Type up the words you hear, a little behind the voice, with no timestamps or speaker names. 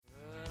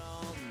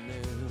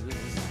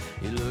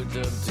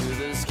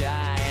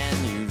sky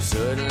and you've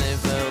certainly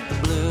felt the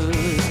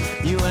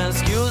blues. You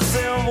ask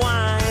yourself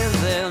why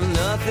is there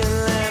nothing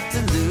left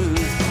to lose?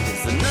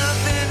 Is there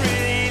nothing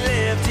really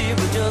left here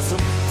but just some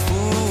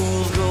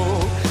fool's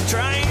gold?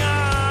 Trying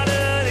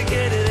harder to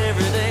get it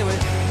every day we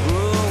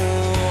grow.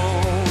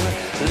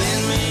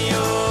 Lend me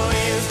your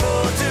ears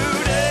for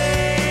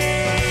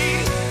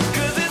today,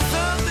 'cause it's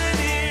something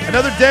here.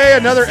 Another day,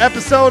 another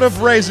episode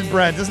of Raisin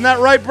Brent. Isn't that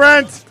right,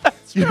 Brent?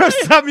 You have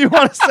something you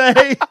want to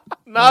say?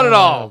 Not at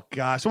all.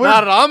 Gosh.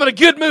 Not at all. I'm in a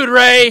good mood,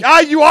 Ray.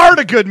 You are in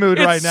a good mood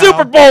It's right now.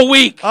 Super Bowl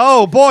week.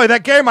 Oh, boy,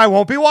 that game I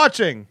won't be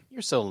watching.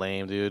 You're so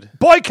lame, dude.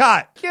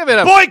 Boycott. Give it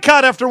up.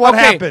 Boycott after what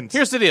Okay, happened.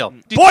 Here's the deal.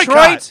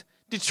 Boycott.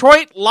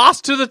 Detroit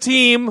lost to the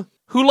team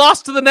who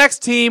lost to the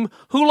next team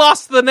who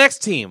lost to the next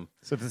team.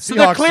 So the So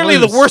they're Seahawks clearly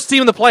lose. the worst team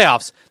in the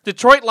playoffs.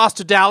 Detroit lost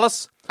to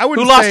Dallas, I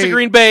wouldn't who lost say- to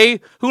Green Bay,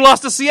 who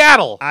lost to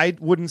Seattle. I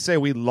wouldn't say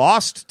we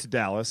lost to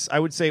Dallas. I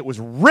would say it was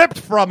ripped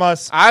from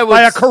us I would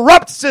by a s-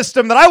 corrupt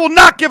system that I will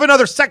not give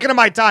another second of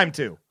my time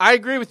to. I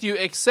agree with you,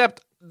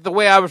 except the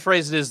way I would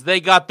phrase it is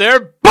they got their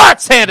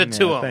butts handed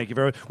to them. Thank you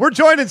very much. We're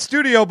joined in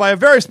studio by a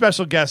very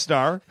special guest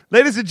star.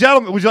 Ladies and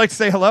gentlemen, would you like to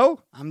say hello?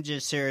 I'm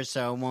just here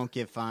so I won't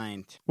get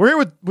fined. We're here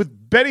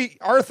with Benny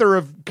Arthur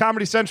of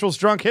Comedy Central's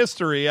Drunk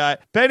History.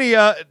 Benny,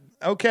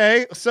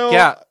 okay, so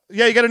Yeah.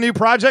 you got any new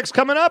projects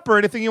coming up or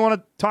anything you want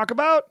to talk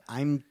about?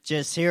 I'm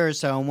just here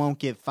so I won't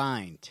get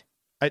fined.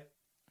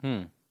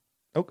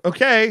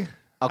 Okay.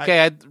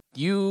 Okay,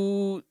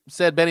 you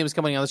said Benny was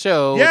coming on the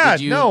show. Yeah,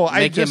 Did you no, I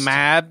make him just-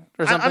 mad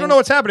or something? I don't know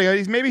what's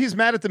happening. Maybe he's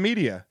mad at the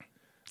media.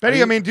 Benny,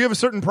 you- I mean, do you have a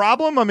certain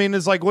problem? I mean,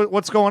 is like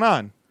what's going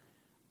on?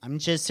 I'm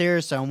just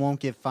here so I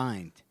won't get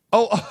fined.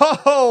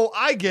 Oh,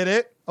 I get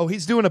it. Oh,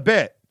 he's doing a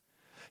bit.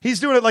 He's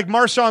doing it like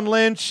Marshawn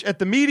Lynch at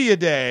the media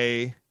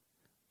day.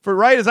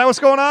 Right? Is that what's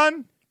going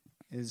on?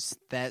 Is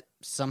that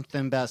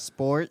something about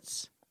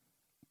sports?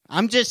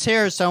 I'm just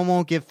here so I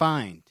won't get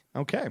fined.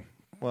 Okay.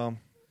 Well,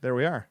 there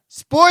we are.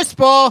 Sports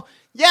ball?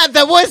 Yeah,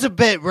 that was a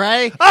bit,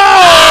 right?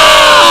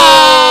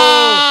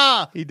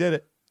 Oh! He did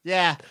it.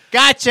 Yeah,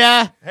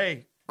 gotcha.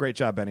 Hey, great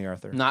job, Benny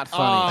Arthur. Not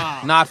funny.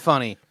 Oh. Not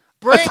funny.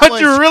 Brent thought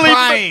was you were really-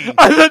 crying.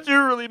 I thought you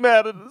were really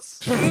mad at us.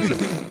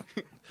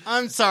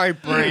 I'm sorry,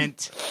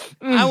 Brent.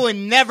 I would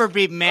never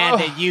be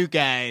mad at you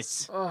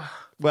guys.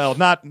 Well,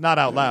 not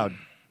out loud.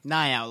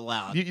 Not out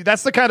loud.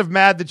 That's the kind of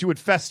mad that you would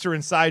fester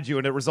inside you,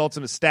 and it results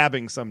in a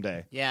stabbing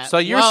someday. Yeah. So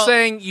you're well,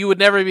 saying you would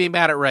never be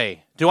mad at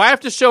Ray? Do I have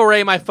to show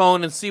Ray my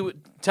phone and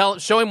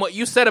show him what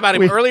you said about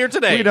him earlier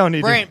today? We don't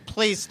need Brent,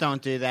 please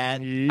don't do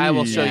that. to. I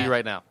will show Yeah. you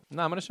right now.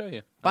 No, I'm going to show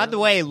you. By the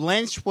way,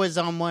 Lynch was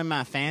on one of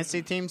my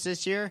fantasy teams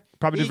this year.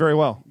 Probably He- did very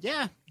well.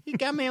 Yeah, he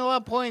got me a lot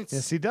of points.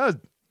 Yes, he does.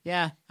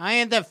 Yeah, I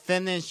ended up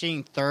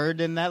finishing third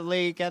in that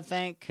league, I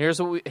think. Here's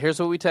what we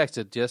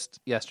texted just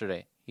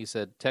yesterday. He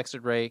said,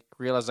 texted Ray,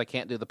 realized I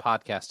can't do the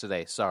podcast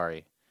today.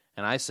 Sorry.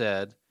 And I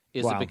said,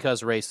 is Wow. it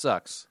because Ray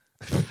sucks?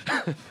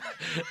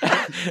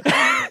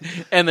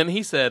 And then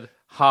he said,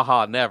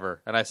 haha,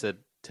 never. And I said,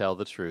 tell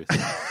the truth.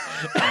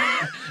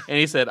 And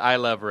he said, I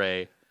love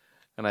Ray.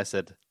 And I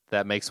said,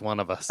 that makes one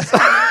of us.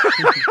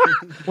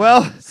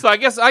 Well, So I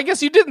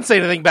guess you didn't say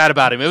anything bad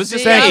about him. It was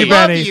just Yeah, thank I you,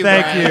 love Benny. you,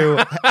 Thank Brian. you.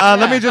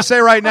 Let me just say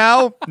right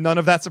now, none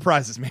of that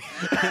surprises me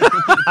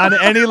on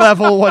any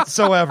level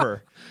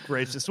whatsoever.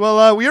 Gracious.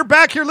 Well, we're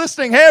back here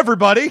listening. Hey,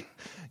 everybody.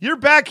 You're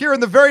back here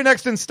in the very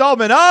next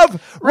installment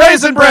of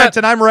Raisin Brent.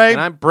 And I'm Ray. And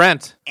I'm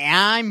Brent. And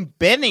I'm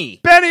Benny.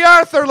 Benny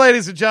Arthur,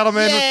 ladies and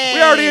gentlemen. Yay.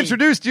 We already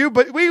introduced you,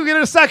 but we get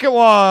a second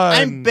one.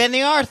 I'm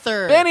Benny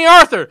Arthur. Benny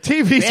Arthur.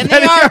 TV's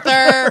Benny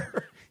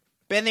Arthur.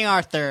 Benny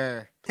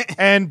Arthur.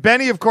 And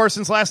Benny, of course,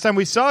 since last time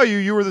we saw you,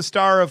 you were the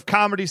star of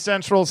Comedy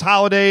Central's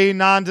holiday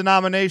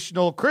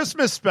non-denominational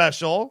Christmas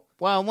special.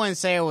 Well, I wouldn't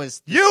say it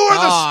was You were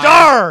the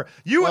star.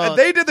 Well,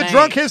 they did the thanks.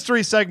 drunk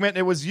history segment. And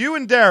it was you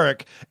and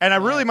Derek. And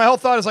my whole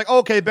thought is like,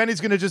 okay,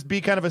 Benny's going to just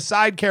be kind of a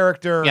side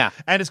character. Yeah.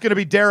 And it's going to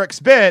be Derek's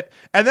bit.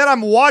 And then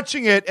I'm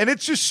watching it, and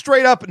it's just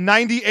straight up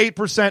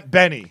 98%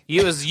 Benny.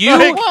 It was you.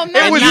 Like, Well, it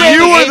not was 98%.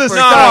 you were the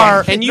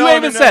star. And you No,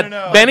 even no, said,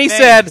 no, no. Benny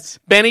Thanks.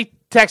 said, Benny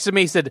texted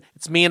me, he said,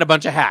 it's me and a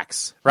bunch of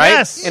hacks, right?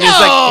 Yes. And he's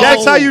like, No.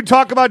 That's how you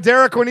talk about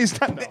Derek when he's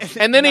done.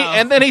 and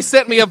then he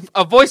sent me a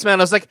voicemail.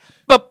 And I was like,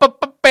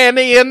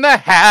 Benny and the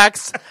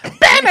hacks, Benny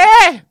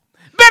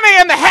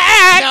and the No,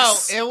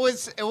 hacks. it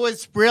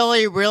was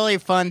really, really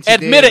fun to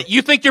Admit do. it.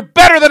 You think you're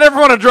better than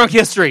everyone on Drunk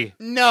History.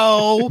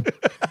 No.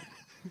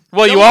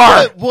 Well, you Don't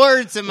are. put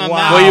words in my Wow.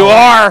 mouth. Well, you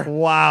are.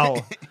 Wow.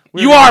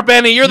 You are,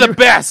 Benny. You're the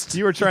best.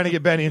 You were trying to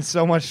get Benny in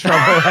so much trouble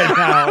right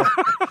now.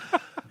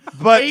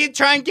 Are But you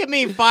trying to get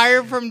me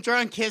fired from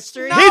Drunk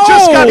History? No. he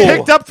just got No.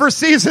 picked up for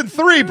season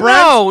 3, Brent.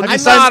 No, Have you I'm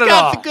signed- not I at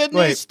all. got the good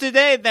Wait. news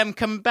today. Them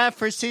coming back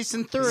for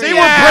season 3. See, we're breaking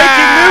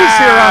news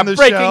here on the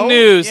breaking show.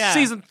 news. Yeah.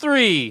 Season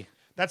 3.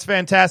 That's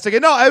fantastic.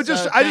 And no, I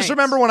just thanks.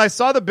 remember when I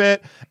saw the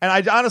bit, and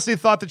I honestly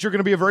thought that you're going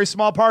to be a very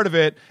small part of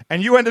it,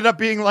 and you ended up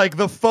being like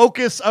the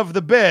focus of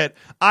the bit.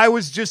 I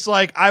was just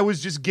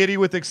giddy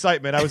with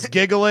excitement. I was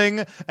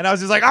giggling, and I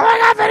was just like, "Oh my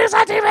God, Benny's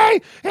on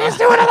TV! He's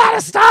doing a lot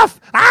of stuff!"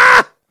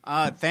 Ah!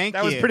 Thank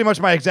That you. was pretty much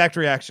my exact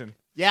reaction.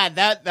 Yeah,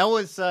 that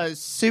was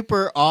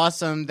super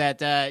awesome that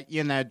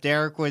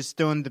Derek was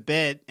doing the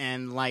bit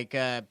and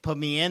put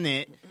me in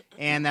it.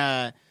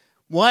 And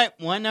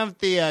one of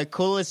the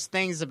coolest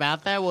things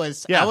about that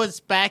was I was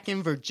back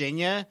in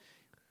Virginia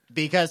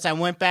because I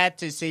went back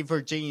to see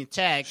Virginia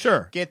Tech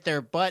get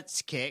their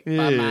butts kicked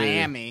by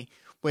Miami,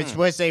 which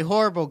was a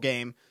horrible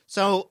game.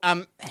 So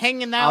I'm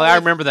hanging out. Oh, I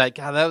remember that.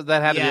 God,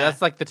 that had to be.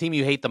 That's like the team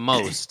you hate the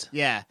most.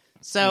 Yeah.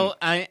 So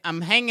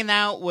I'm hanging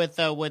out with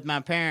my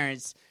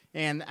parents,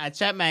 and I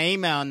check my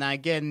email, and I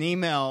get an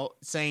email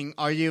saying,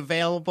 "Are you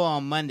available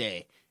on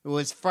Monday?" It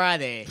was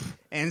Friday,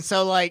 and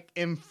so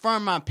in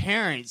front of my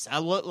parents, I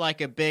look like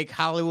a big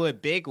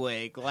Hollywood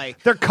bigwig.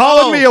 They're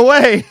calling me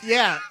away.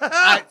 Yeah.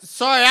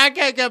 Sorry, I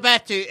gotta go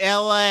back to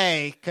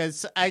L.A.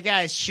 because I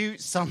gotta shoot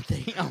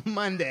something on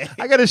Monday.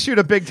 I gotta shoot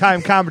a big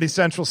time Comedy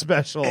Central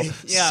special.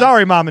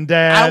 Sorry, Mom and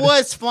Dad. I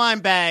was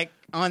flying back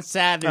on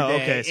Saturday. Oh,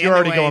 okay, so you're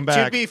already going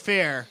back. To be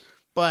fair,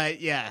 but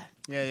yeah.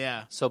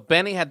 So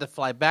Benny had to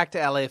fly back to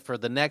LA for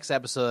the next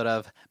episode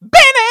of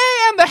Benny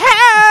and the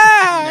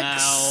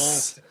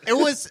Hacks. No,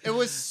 it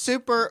was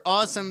super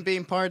awesome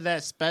being part of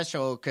that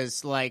special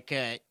because,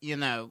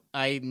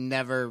 I've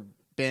never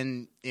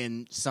been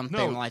in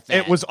something like that.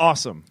 It was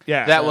awesome.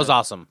 Yeah, that was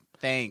awesome.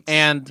 Thanks.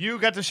 And you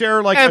got to share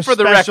a for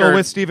the special record,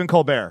 with Stephen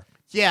Colbert.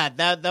 Yeah,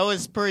 that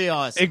was pretty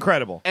awesome.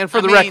 Incredible. And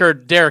for the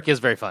record, Derek is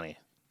very funny.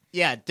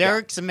 Yeah,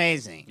 Derek's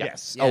amazing.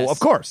 Yes. Oh, of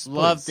course.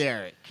 Love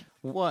Derek.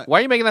 What? Why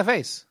are you making that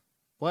face?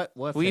 What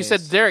Well, face? you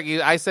said Derek.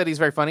 I said he's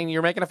very funny, and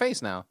you're making a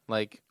face now.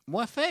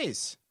 What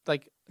face?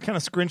 Kind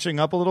of scrunching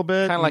up a little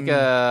bit. Kind of like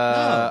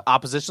a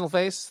oppositional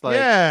face.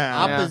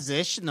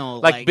 Oppositional.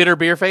 Like bitter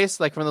beer face,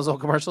 like from those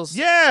old commercials.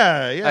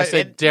 Yeah. I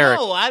said Derek.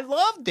 No, I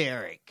love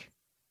Derek.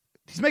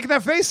 He's making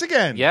that face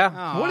again.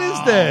 Yeah. What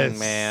is this? Oh,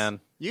 man.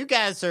 You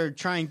guys are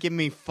trying to give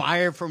me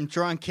fire from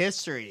drunk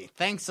history.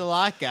 Thanks a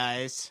lot,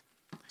 guys.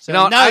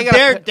 So,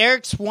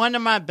 Derek's one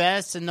of my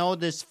best and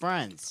oldest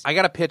friends. I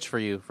got a pitch for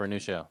you for a new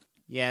show.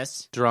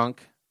 Yes.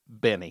 Drunk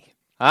Benny.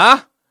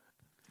 Huh?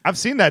 I've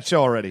seen that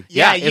show already.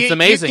 Yeah, it's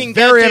amazing.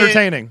 Very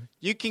entertaining.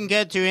 You can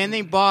go to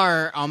any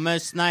bar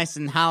almost nice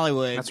in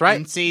Hollywood. That's right.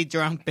 And see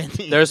Drunk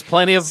Benny. There's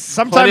plenty of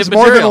sometimes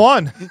more than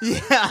one.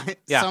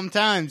 Yeah.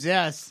 Sometimes,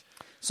 yes.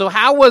 So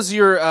how was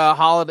your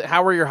holiday?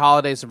 How were your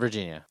holidays in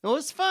Virginia? It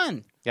was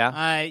fun.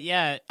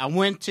 Yeah. I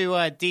went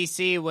to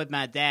D.C. with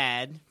my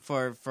dad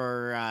for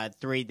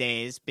 3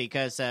 days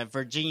because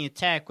Virginia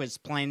Tech was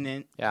playing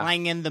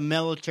in the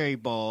Military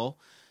Bowl.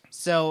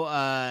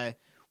 So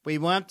we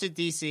went up to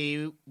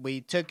D.C. We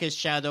took a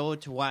shuttle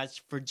to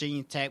watch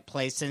Virginia Tech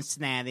play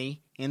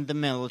Cincinnati in the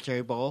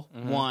Military Bowl.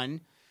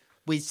 Won.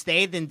 We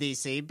stayed in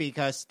D.C.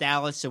 because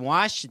Dallas and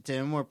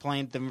Washington were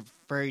playing the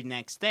very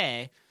next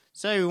day.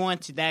 So we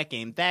went to that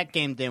game. That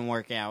game didn't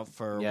work out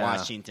for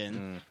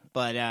Washington.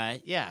 But,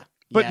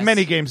 But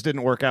many games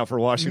didn't work out for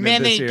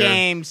Washington this year. Many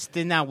games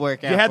did not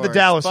work out. You had for the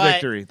Dallas us,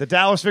 victory. The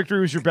Dallas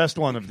victory was your best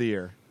one of the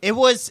year. It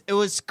was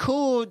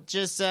cool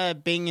just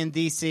being in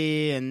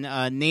D.C. and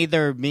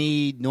neither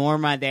me nor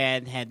my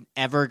dad had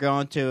ever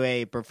gone to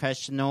a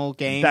professional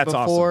game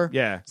before. Awesome.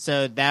 Yeah.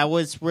 So that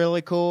was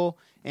really cool.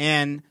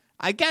 And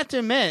I got to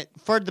admit,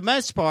 for the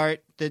most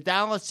part, the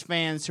Dallas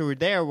fans who were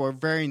there were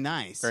very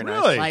nice. Very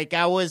nice. Like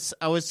I was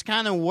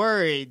kind of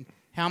worried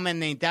how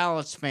many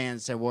Dallas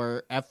fans there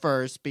were at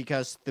first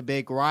because the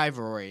big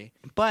rivalry.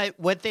 But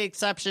with the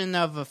exception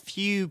of a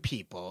few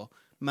people,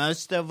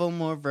 most of them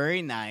were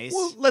very nice.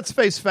 Well, let's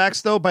face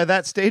facts, though. By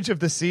that stage of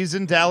the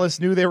season, Dallas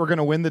knew they were going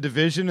to win the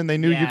division, and they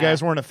knew you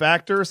guys weren't a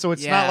factor. So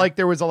it's not like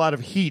there was a lot of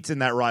heat in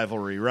that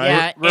rivalry,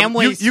 right? Yeah,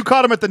 and you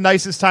caught them at the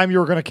nicest time you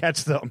were going to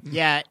catch them.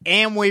 Yeah,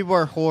 and we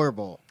were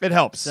horrible. It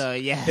helps. So,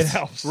 yes. It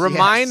helps.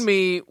 Remind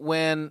me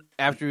when,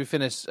 after we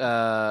finish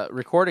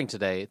recording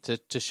today,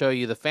 to show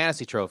you the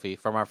fantasy trophy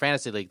from our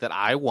fantasy league that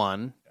I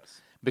won.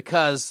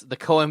 Because the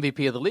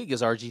co-MVP of the league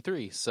is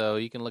RG3, so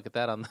you can look at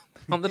that on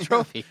the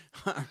trophy.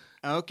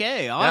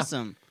 Okay,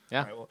 awesome.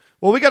 Yeah.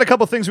 Well, we got a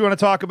couple things we want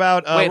to talk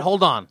about. Wait,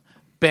 hold on.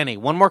 Benny,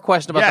 one more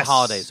question about the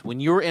holidays. When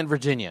you were in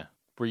Virginia,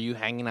 were you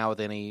hanging out with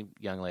any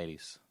young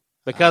ladies?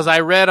 Because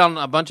I read on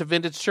a bunch of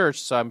vintage shirts,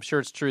 so I'm sure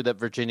it's true that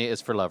Virginia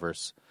is for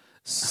lovers.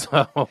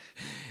 So,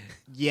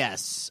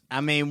 yes.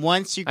 I mean,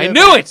 once you go I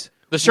knew it!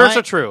 The shirts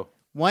are true.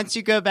 Once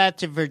you go back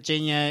to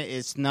Virginia,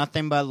 it's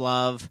nothing but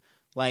love.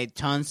 Like,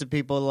 tons of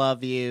people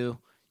love you,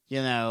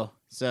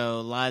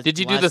 so lots. Did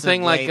you do the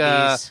thing like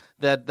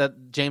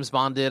that James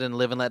Bond did in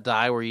Live and Let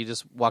Die, where you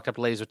just walked up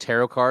to ladies with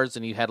tarot cards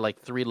and you had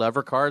like 3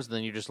 lover cards, and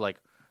then you're just like,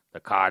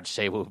 the cards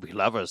say we'll be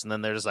lovers, and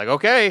then they're just like,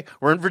 okay,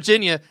 we're in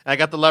Virginia, I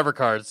got the lover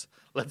cards,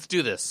 let's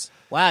do this.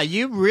 Wow,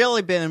 you've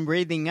really been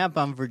reading up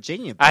on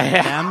Virginia.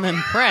 I'm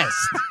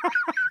impressed.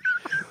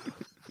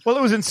 Well,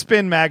 it was in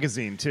Spin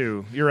magazine,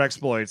 too, your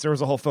exploits. There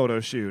was a whole photo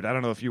shoot. I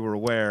don't know if you were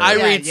aware. I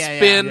read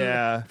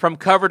Spin from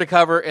cover to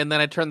cover, and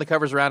then I turn the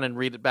covers around and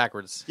read it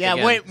backwards. Yeah,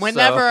 again.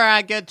 whenever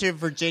I go to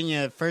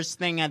Virginia, first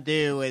thing I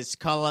do is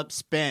call up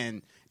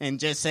Spin and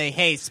just say,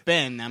 "Hey,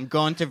 Spin, I'm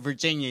going to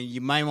Virginia.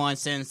 You might want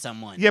to send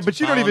someone." Yeah, but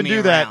you don't follow even me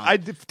do that.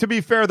 around." To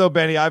be fair though,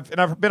 Benny,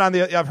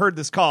 I've heard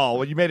this call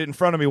when you made it in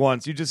front of me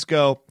once. You just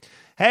go,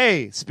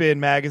 "Hey, Spin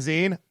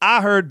Magazine,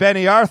 I heard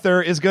Benny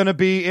Arthur is going to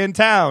be in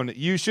town.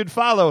 You should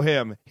follow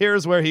him.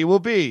 Here's where he will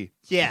be."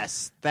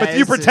 Yes, But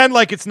you pretend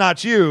like it's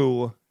not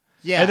you,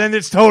 Yeah, and then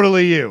it's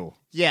totally you.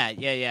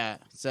 yeah.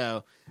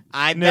 So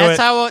Knew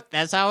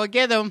that's how I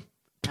get them.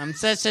 I'm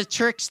such a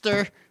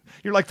trickster.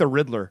 You're like the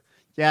Riddler.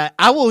 Yeah,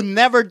 I will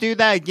never do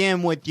that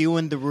again with you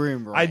in the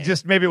room, Ray.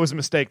 Maybe it was a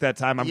mistake that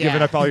time. I'm Yeah.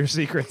 giving up all your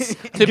secrets.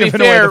 To be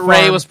fair,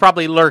 Ray was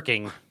probably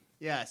lurking.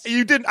 Yes.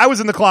 You didn't. I was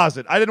in the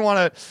closet. I didn't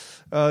want to.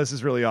 This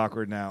is really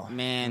awkward now.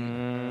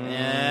 Man.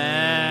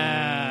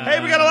 Yeah. Hey,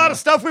 we got a lot of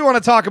stuff we want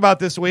to talk about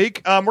this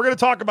week. We're going to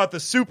talk about the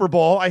Super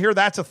Bowl. I hear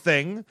that's a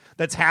thing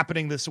that's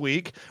happening this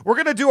week. We're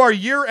going to do our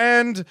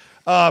year-end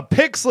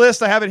picks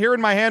list. I have it here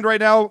in my hand right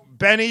now.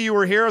 Benny, you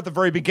were here at the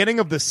very beginning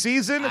of the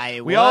season.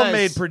 We all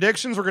made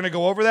predictions. We're going to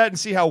go over that and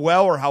see how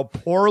well or how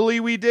poorly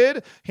we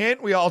did.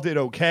 Hint, we all did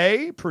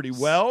okay, pretty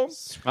well.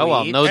 Sweet. Oh,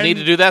 well, no need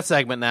to do that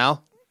segment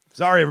now.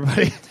 Sorry,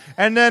 everybody.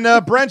 And then,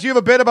 Brent, you have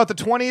a bit about the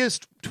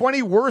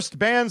 20 worst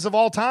bands of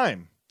all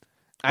time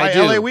by I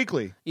do. LA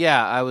Weekly.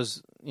 Yeah, I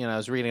was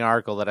reading an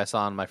article that I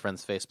saw on my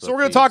friend's Facebook. So we're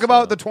going to talk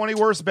about the 20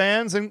 worst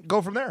bands and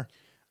go from there.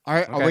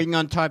 Are we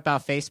going to talk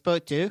about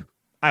Facebook too?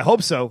 I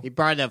hope so. He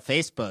brought up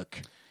Facebook.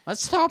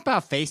 Let's talk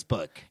about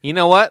Facebook. You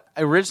know what?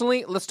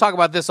 Originally, let's talk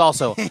about this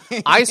also.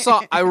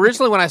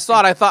 Originally when I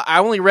saw it, I thought I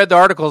only read the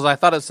articles. I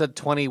thought it said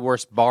 20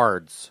 worst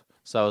bards.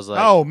 So I was like,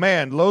 oh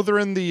man,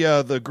 Lothran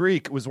the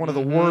Greek was one of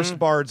the worst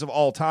bards of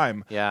all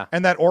time. Yeah.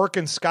 And that orc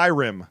in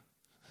Skyrim,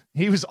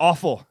 he was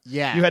awful.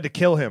 Yeah. You had to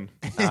kill him.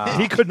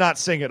 He could not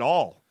sing at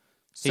all.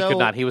 he could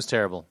not. He was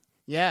terrible.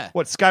 Yeah.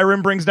 What,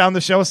 Skyrim brings down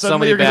the show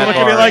suddenly? many You're going to bad look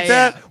at me bards. like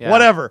that? Yeah.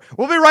 Whatever.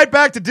 We'll be right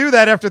back to do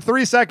that after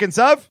 3 seconds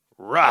of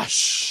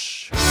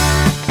Rush.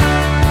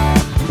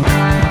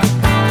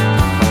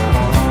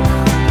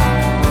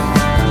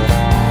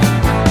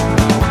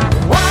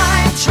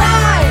 Why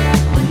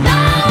try?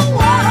 Now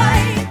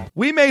why?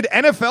 We made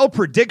NFL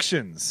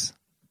predictions.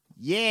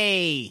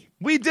 Yay.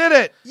 We did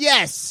it.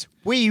 Yes.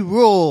 We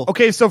rule.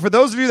 Okay, so for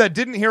those of you that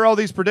didn't hear all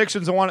these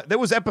predictions, that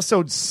was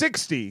episode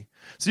 60.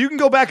 So you can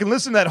go back and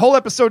listen to that whole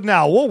episode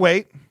now. We'll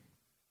wait.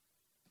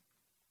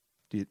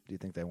 Do you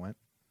think they went,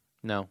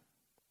 No,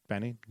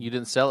 Benny? you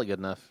didn't sell it good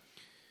enough.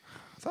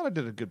 I thought I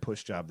did a good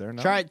push job there.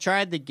 No? Try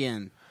it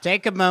again.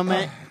 Take a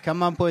moment.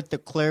 Come up with the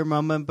clear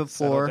moment Settle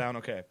before. down.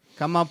 Okay.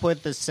 Come up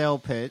with the sell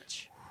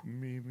pitch.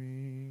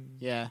 Maybe.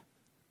 Yeah.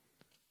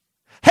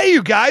 Hey,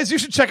 you guys, you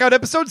should check out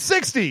episode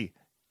 60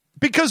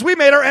 because we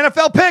made our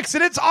NFL picks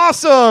and it's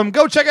awesome.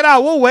 Go check it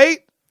out. We'll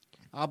wait.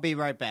 I'll be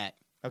right back.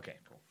 Okay,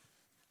 cool.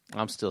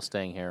 I'm still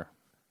staying here.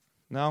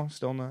 No,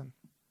 still not.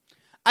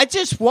 I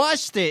just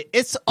watched it.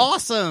 It's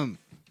awesome.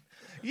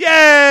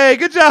 Yay!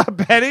 Good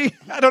job, Benny.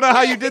 I don't know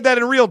how you did that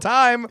in real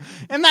time.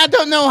 And I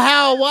don't know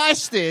how I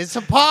watched it. It's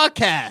a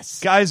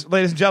podcast. Guys,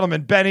 ladies and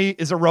gentlemen, Benny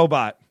is a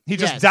robot. He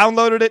just Yes.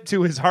 downloaded it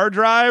to his hard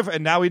drive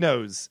and now he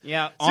knows.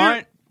 Yeah.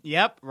 So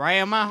Yep. Right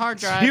on my hard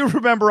drive. you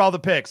remember all the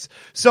picks.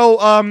 So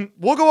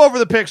we'll go over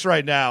the picks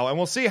right now, and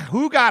we'll see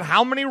who got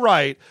how many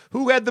right,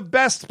 who had the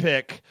best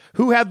pick,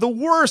 who had the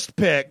worst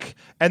pick,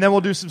 and then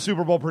we'll do some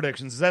Super Bowl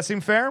predictions. Does that seem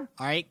fair? All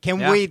right. Can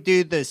Yeah. we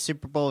do the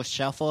Super Bowl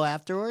shuffle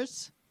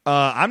afterwards?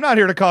 I'm not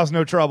here to cause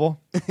no trouble.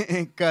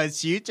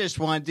 Because you just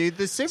want to do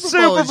the Super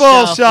Super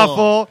Bowl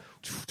shuffle.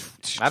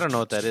 I don't know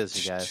what that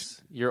is, you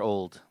guys. You're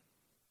old.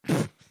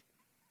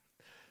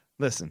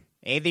 Listen,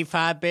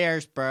 85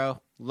 Bears,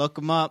 bro. Look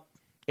them up.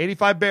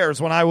 85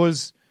 Bears when I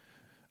was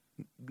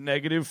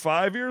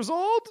 -5 years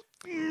old.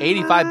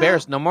 85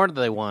 Bears. No more than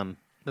they won.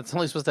 That's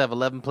only supposed to have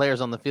 11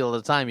 players on the field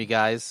at a time, you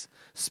guys.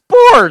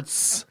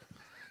 Sports!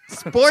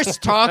 Sports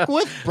talk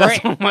with That's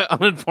Brett. one of my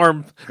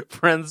uninformed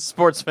friends,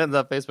 sports fans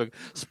on Facebook.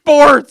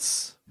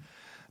 Sports!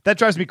 That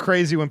drives me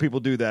crazy when people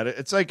do that.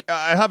 It's like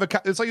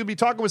it's like you'll be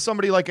talking with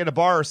somebody like in a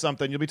bar or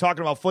something. You'll be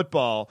talking about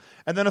football,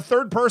 and then a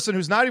third person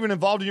who's not even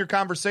involved in your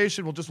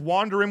conversation will just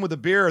wander in with a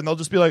beer, and they'll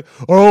just be like,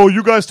 "Oh,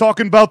 you guys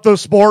talking about the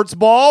sports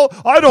ball?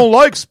 I don't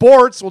like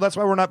sports." Well, that's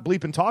why we're not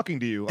bleeping talking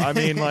to you. I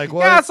mean, like,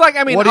 what? Yeah, it's like,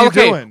 I mean, what are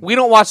okay, you doing? we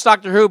don't watch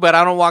Doctor Who, but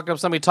I don't walk up to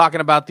somebody talking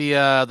about the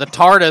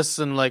TARDIS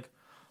and like,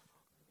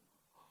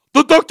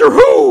 the Doctor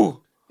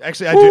Who!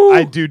 Actually,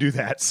 I do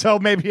that. So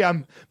maybe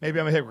I'm a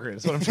hypocrite.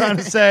 That's what I'm trying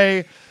to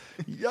say.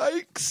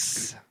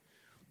 Yikes.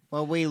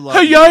 Well, we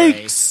love you,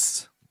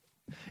 Yikes!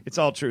 It's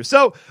all true.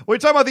 So we're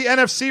talking about the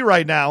NFC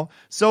right now.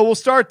 So we'll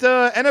start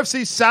the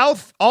NFC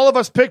South. All of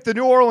us picked the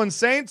New Orleans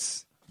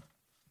Saints.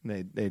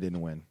 They didn't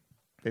win.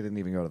 They didn't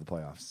even go to the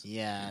playoffs.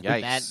 Yeah,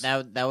 Yikes.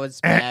 that was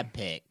a bad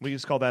pick. We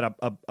just call that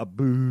a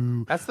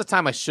boo. That's the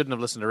time I shouldn't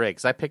have listened to Ray,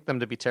 because I picked them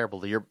to be terrible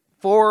the year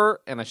before,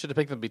 and I should have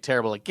picked them to be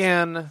terrible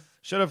again.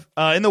 Should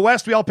have. In the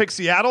West, we all picked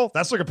Seattle.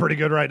 That's looking pretty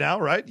good right now,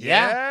 right?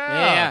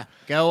 Yeah.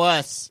 Go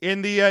us.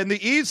 In the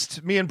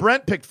East, me and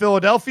Brent picked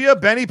Philadelphia.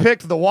 Benny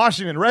picked the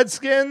Washington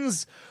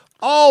Redskins.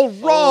 All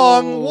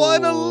wrong.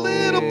 One a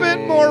little bit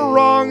more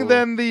wrong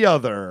than the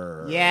other.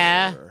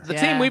 Yeah. The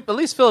team, at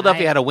least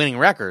Philadelphia had a winning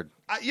record.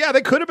 Yeah,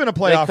 they could have been a They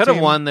playoff could have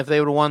team. won if they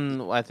would have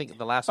won, I think,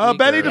 the last week.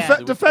 Benny, or the week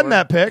before. defend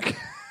that pick.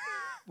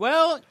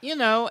 Well,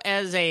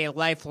 as a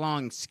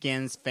lifelong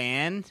Skins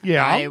fan,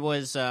 Yeah. I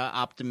was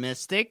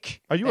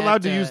optimistic. Are you that,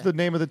 allowed to use the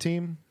name of the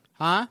team?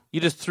 Huh? You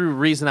just threw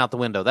Reason out the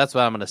window. That's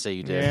what I'm going to say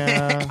you did.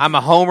 Yeah. I'm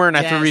a homer, and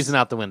I threw Yes. Reason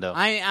out the window.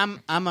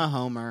 I'm a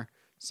homer.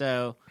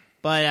 So,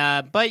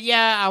 but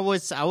yeah, I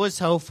was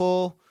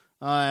hopeful.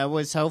 I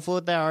was hopeful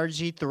that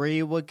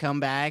RG3 would come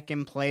back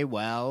and play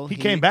well. He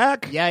came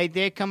back? Yeah, he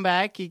did come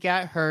back. He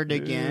got hurt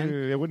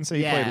again. I wouldn't say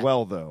he Yeah. played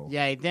well, though.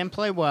 Yeah, he didn't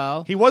play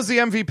well. He was the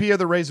MVP of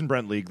the Raisin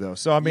Brent League, though.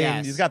 So, I mean,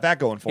 Yes. he's got that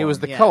going for him. He was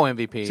the Yeah.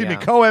 co-MVP. Excuse me, yeah.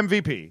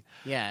 co-MVP.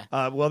 Yeah.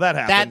 Well, that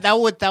happened.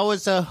 That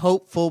was a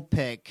hopeful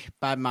pick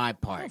by my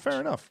part. Oh,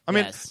 fair enough. I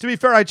mean, Yes. to be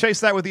fair, I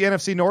chased that with the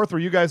NFC North,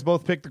 where you guys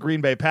both picked the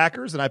Green Bay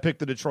Packers, and I picked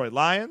the Detroit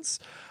Lions.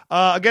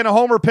 Again, a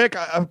homer pick,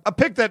 a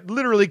pick that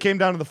literally came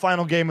down to the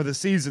final game of the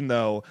season,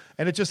 though,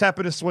 and it just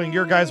happened to swing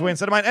your guys' way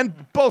instead of mine,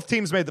 and both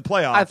teams made the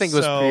playoffs. I think it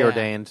was so-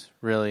 preordained,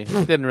 really.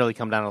 It didn't really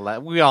come down to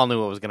that. We all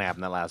knew what was going to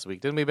happen that last week,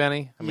 didn't we,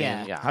 Benny? I mean,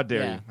 Yeah. How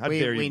dare you? How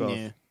dare you we both?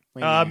 Knew.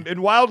 We knew.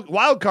 In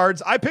wild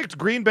cards, I picked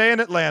Green Bay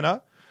and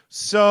Atlanta.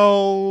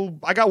 So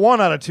I got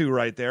 1 out of 2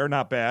 right there.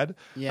 Not bad.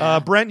 Yeah.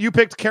 Brent, you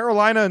picked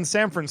Carolina and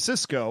San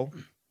Francisco.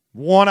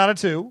 1 out of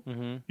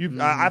 2.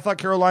 I thought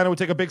Carolina would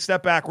take a big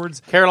step backwards.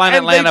 Carolina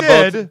and and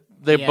Atlanta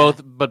they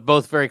did.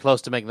 both very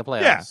close to making the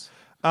playoffs.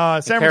 Yeah.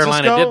 San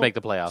Carolina Francisco did make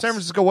the playoffs. San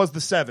Francisco was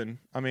the 7.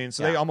 I mean,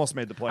 so they Yeah. almost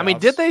made the playoffs. I mean,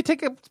 did they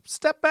take a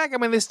step back? I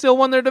mean, they still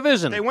won their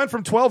division. They went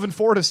from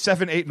 12-4 to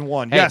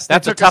 7-8-1. Hey, Yes,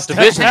 that's they a took tough step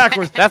division.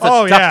 backwards. That's a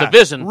oh, tough yeah.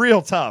 division.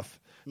 Real tough.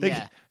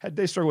 Yeah.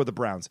 They struggled with the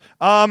Browns.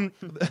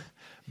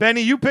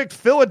 Benny, you picked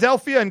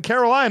Philadelphia and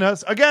Carolina.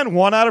 Again,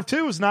 1 out of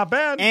 2 is not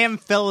bad. And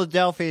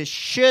Philadelphia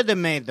should have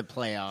made the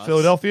playoffs.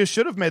 Philadelphia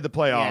should have made the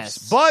playoffs,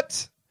 Yes.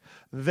 but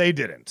they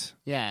didn't.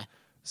 Yeah.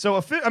 So,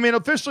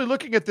 officially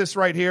looking at this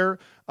right here,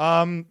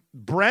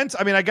 Brent,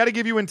 I got to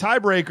give you in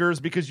tiebreakers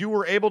because you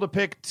were able to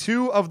pick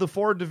 2 of the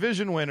 4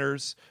 division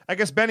winners. I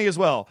guess Benny as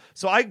well.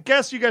 So I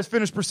guess you guys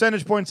finished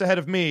percentage points ahead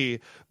of me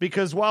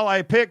because while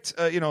I picked,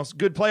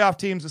 good playoff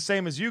teams the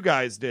same as you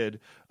guys did,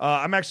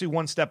 I'm actually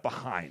 1 step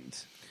behind.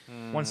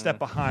 1 step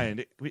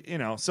behind,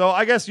 So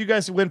I guess you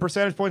guys win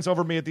percentage points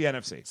over me at the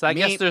NFC. So I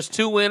guess there's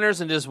 2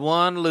 winners and just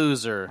 1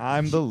 loser.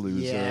 I'm the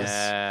loser. Yes.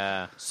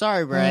 Yeah.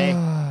 Sorry, Ray.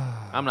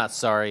 I'm not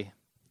sorry.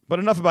 But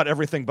enough about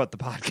everything but the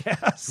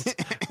podcast.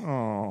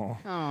 Oh,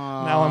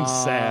 now I'm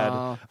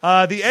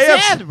sad. The AFC,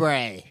 Sad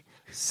Ray.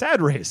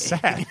 sad Ray is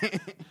sad. The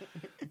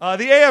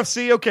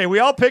AFC, okay, we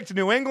all picked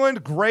New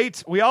England,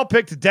 great. We all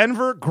picked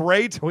Denver,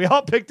 great. We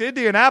all picked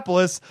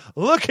Indianapolis,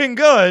 looking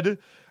good.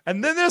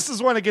 And then this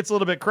is when it gets a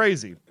little bit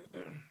crazy.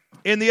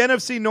 In the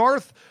NFC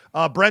North,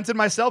 Brent and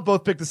myself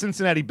both picked the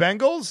Cincinnati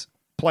Bengals,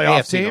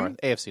 playoff team.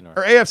 AFC North.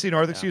 Or AFC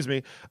North, excuse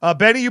me.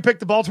 Benny, you picked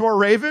the Baltimore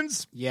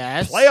Ravens,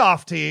 Yes.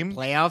 playoff team.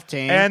 Playoff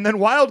team. And then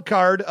wild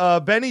card,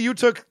 Benny, you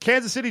took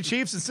Kansas City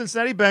Chiefs and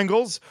Cincinnati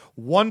Bengals,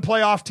 1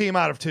 playoff team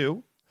out of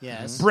 2.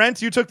 yes.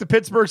 Brent, you took the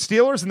Pittsburgh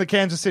Steelers and the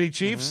Kansas City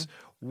Chiefs,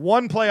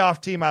 1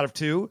 playoff team out of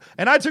 2.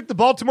 And I took the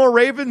Baltimore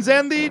Ravens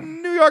and the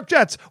New York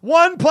Jets,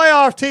 1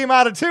 playoff team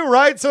out of 2,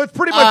 right? So it's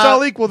pretty much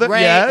all equal.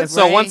 Ray, Yes.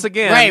 So once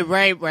again-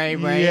 Ray.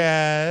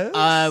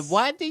 Yes.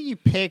 Why did you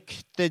pick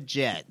the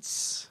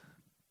Jets?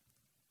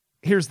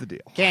 Here's the deal.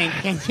 Can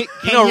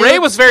Ray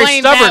was very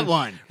explain stubborn. That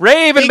one?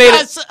 Ray even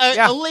Because, made it.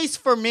 Yeah. at least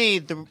for me,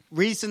 the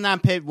reason I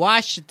picked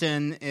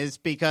Washington is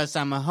because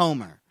I'm a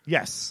homer.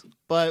 Yes.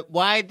 But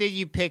why did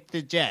you pick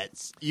the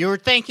Jets? You were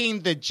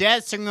thinking the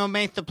Jets are going to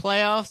make the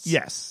playoffs?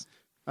 Yes.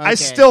 Okay. I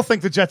still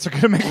think the Jets are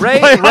going to make the Ray-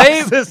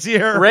 playoffs this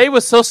year. Ray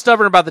was so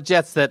stubborn about the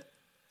Jets that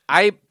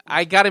I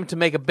got him to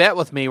make a bet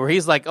with me where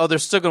he's like, oh, they're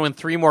still going to win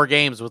 3 more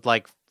games with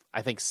I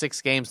think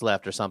 6 games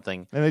left or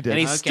something. And they did. And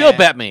he Okay. still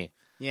bet me.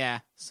 Yeah.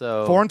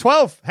 So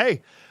 4-12.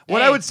 Hey,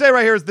 what Hey. I would say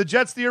right here is the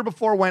Jets the year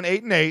before went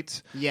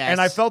 8-8. Yes. And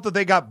I felt that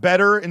they got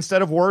better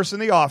instead of worse in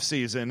the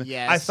offseason.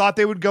 Yes. I thought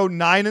they would go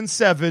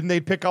 9-7.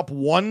 They'd pick up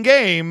 1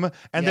 game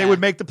and they Yeah.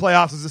 would make the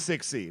playoffs as a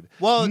 6th seed.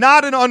 Well-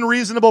 not an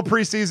unreasonable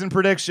preseason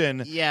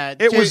prediction. Yeah,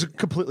 It to- was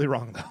completely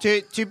wrong though.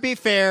 To be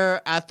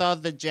fair, I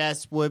thought the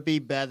Jets would be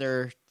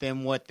better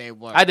than what they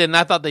were. I didn't.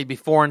 I thought they'd be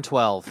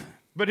 4-12.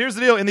 But here's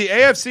the deal. In the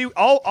AFC,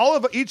 all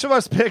of each of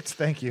us picked,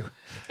 thank you.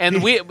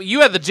 And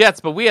you had the Jets,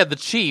 but we had the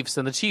Chiefs,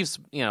 and the Chiefs,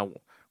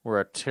 were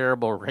a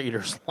terrible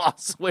Raiders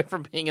loss away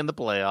from being in the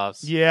playoffs.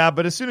 Yeah,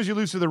 but as soon as you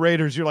lose to the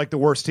Raiders, you're like the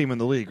worst team in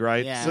the league,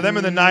 right? Yeah. So them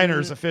and the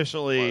Niners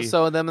officially.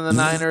 So them and the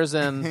Niners,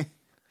 and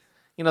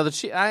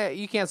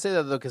you can't say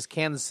that though because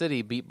Kansas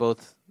City beat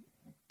both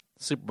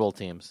Super Bowl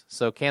teams.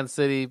 So Kansas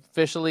City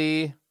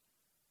officially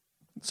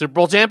Super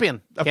Bowl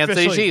champion, Kansas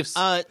City Officially.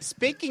 Chiefs.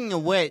 Speaking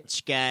of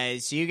which,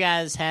 guys, you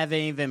guys haven't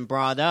even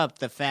brought up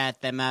the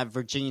fact that my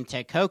Virginia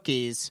Tech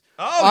Hokies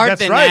are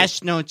that's the right.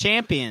 national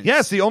champions.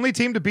 Yes, the only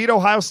team to beat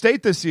Ohio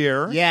State this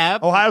year.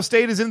 Yep. Ohio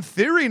State is in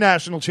theory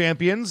national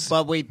champions.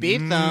 But we beat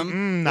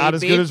them. not We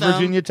as beat good as them.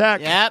 Virginia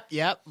Tech.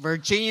 Yep.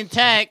 Virginia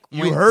Tech.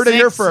 You went heard it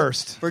here 6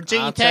 first.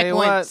 Virginia I'll tell Tech you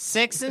went what.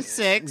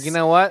 6-6. You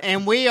know what?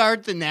 And we are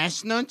the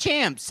national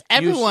champs.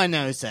 Everyone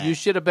knows that. You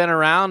should have been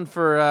around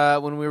for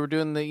when we were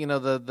doing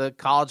the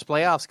college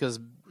playoffs because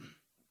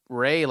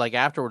Ray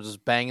afterwards was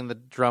banging the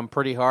drum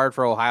pretty hard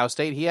for Ohio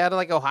State. He had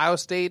Ohio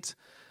State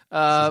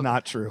This is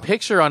not true.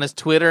 picture on his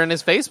Twitter and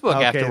his Facebook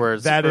Okay,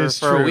 afterwards. that for, is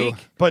for true. a week.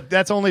 But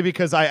that's only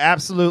because I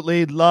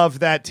absolutely love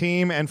that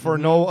team and for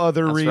no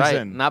other That's reason.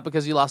 right. Not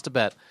because you lost a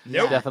bet.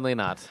 Nope. Definitely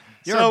not.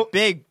 You're So- a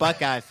big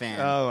Buckeye fan.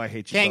 Oh, I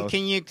hate you both.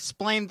 Can you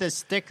explain the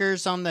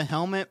stickers on the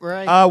helmet,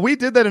 right? We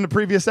did that in a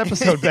previous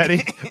episode,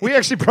 Betty. We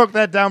actually broke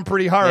that down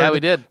pretty hard. Yeah, we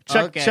did.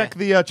 Check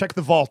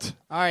the vault.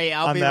 All right,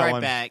 I'll on be that right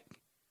one. back.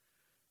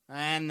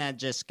 And I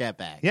just got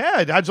back.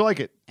 Yeah, how'd you like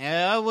it?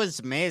 It was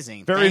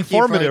amazing. Very Thank you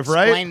for informative,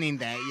 right? explaining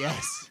that,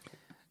 yes.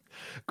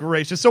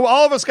 Gracious. So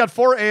all of us got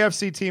 4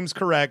 AFC teams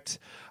correct.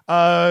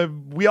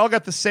 We all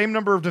got the same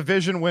number of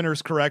division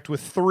winners correct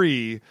with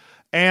 3.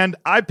 And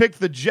I picked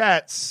the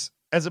Jets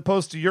as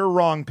opposed to your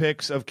wrong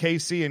picks of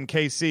KC and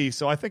KC.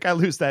 So I think I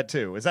lose that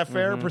too. Is that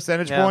fair?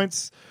 Percentage Yeah.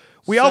 points?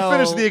 We all So-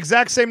 finished the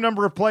exact same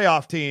number of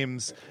playoff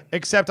teams,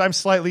 except I'm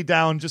slightly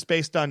down just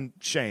based on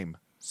shame.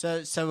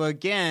 So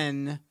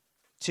again,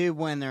 2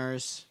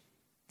 winners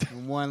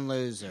and 1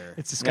 loser.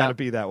 It's just got to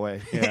be that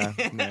way. Yeah.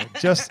 Yeah.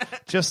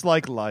 Just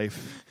like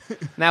life.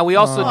 Now we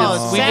also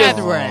Oh, did. sad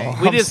Ray.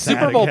 We I'm did sad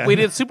Super Bowl. again. We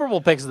did Super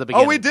Bowl picks at the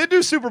beginning. Oh, we did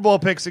do Super Bowl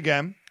picks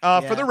again.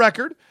 For Yeah. the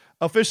record,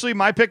 officially,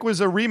 my pick was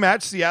a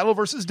rematch: Seattle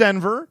versus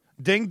Denver.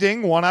 Ding,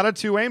 ding. 1 out of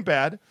 2 ain't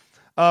bad.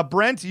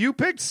 Brent, you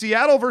picked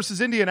Seattle versus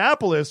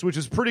Indianapolis, which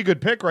is a pretty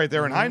good pick right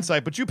there in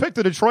hindsight. But you picked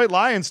the Detroit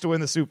Lions to win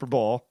the Super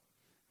Bowl.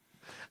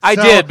 I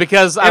So, did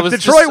because I if was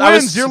Detroit just, I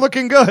wins, was, you're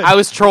looking good. I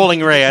was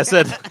trolling Ray. I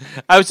said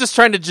I was just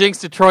trying to jinx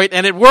Detroit,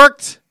 and it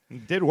worked.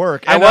 It did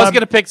work. I And, was going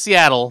to pick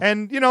Seattle.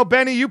 And,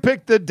 Benny, you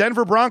picked the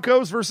Denver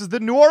Broncos versus the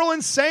New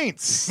Orleans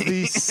Saints.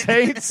 The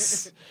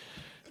Saints,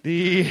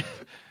 the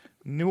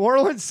New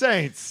Orleans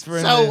Saints.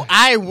 So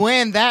I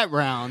win that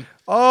round.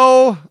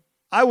 Oh,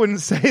 I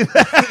wouldn't say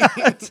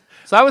that.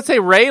 So I would say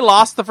Ray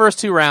lost the first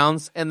 2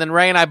 rounds, and then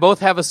Ray and I both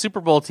have a Super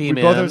Bowl team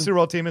We in. both have a Super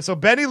Bowl team. And so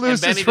Benny and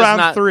loses Benny does round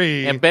not-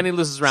 3. And Benny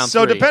loses round 3.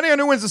 So depending on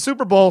who wins the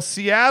Super Bowl,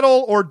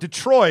 Seattle or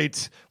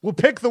Detroit will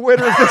pick the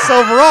winner of this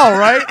overall,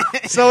 right?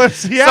 So if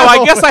So Seattle,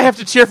 I guess I have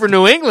to cheer for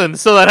New England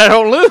so that I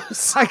don't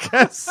lose. I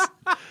guess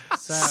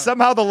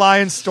somehow the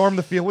Lions storm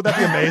the field. Would that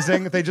be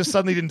amazing? If they just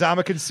suddenly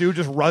Ndamukong Suh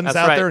just runs That's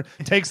out right. there,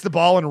 takes the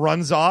ball, and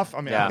runs off.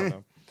 I mean, I Yeah. don't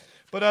know.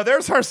 But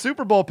there's our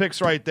Super Bowl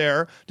picks right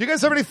there. Do you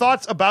guys have any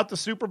thoughts about the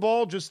Super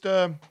Bowl? Just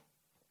tying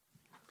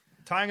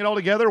it all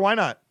together. Why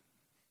not?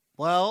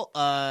 Well,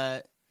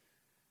 I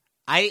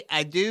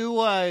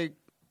do.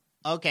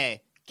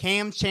 Okay,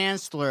 Cam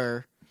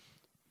Chancellor.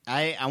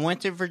 I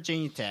went to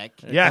Virginia Tech.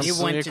 Yes. He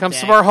went Here to comes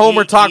Tech. some more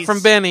Homer talk He's from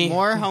Benny.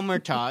 More Homer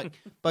talk.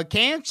 But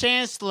Cam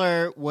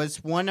Chancellor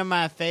was one of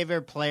my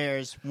favorite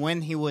players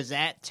when he was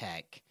at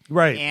Tech.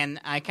 Right.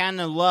 And I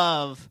kind of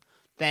love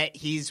that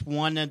he's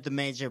one of the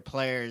major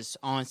players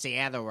on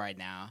Seattle right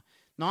now.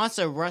 And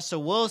also,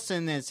 Russell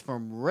Wilson is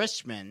from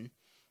Richmond.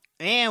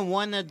 And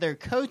one of their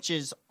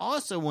coaches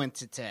also went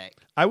to Tech.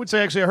 I would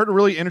say, actually, I heard a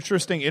really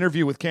interesting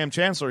interview with Cam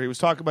Chancellor. He was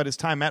talking about his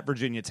time at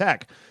Virginia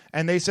Tech.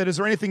 And they said, is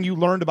there anything you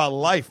learned about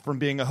life from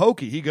being a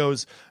Hokie? He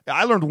goes,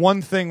 I learned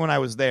one thing when I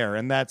was there,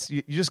 and that's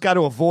you just got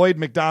to avoid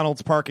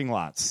McDonald's parking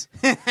lots.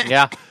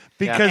 Yeah.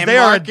 Because And they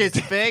are Marcus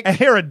Vick.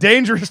 they're a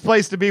dangerous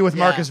place to be with Yeah.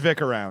 Marcus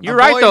Vick around. You're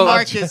right, Avoid though.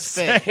 Marcus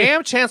Vick.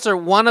 Cam Chancellor,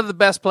 one of the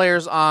best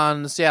players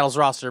on Seattle's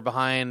roster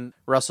behind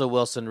Russell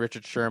Wilson,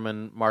 Richard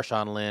Sherman,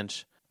 Marshawn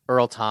Lynch,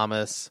 Earl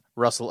Thomas,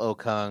 Russell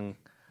Okung,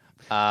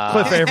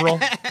 Cliff Averill.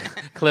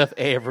 Cliff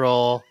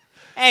Averill.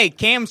 Hey,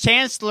 Cam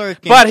Chancellor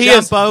can But he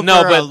jump is over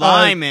no, a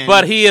lineman.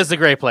 but he is a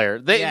great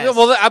player. Yes.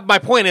 My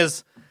point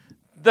is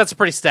that's a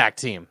pretty stacked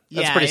team.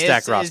 That's a pretty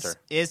stacked roster.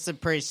 It's a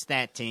pretty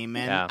stacked team,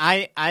 and Yeah.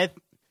 I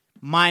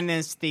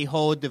minus the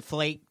whole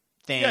deflate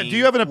thing. Yeah, do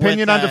you have an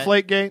opinion on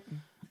Deflategate?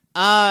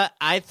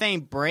 I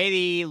think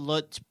Brady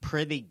looked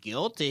pretty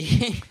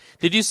guilty.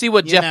 Did you see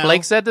what You Jeff know.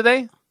 Blake said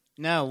today?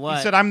 No, what?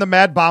 He said, I'm the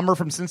Mad Bomber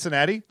from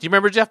Cincinnati. Do you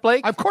remember Jeff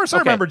Blake? Of course I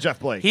Okay. remember Jeff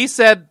Blake. He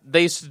said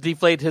they used to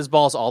deflate his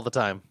balls all the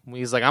time.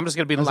 He's like, I'm just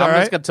going to be. I'm that right?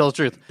 just going to tell the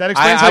truth. That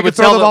explains how he would could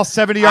throw tell the them- ball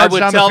 70 I yards would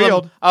down the tell them,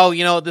 field.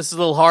 oh, this is a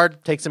little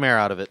hard. Take some air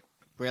out of it.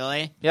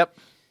 Really? Yep.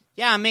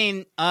 Yeah, I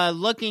mean,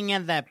 looking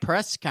at that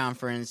press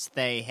conference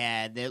they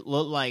had, it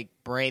looked like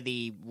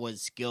Brady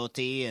was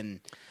guilty, and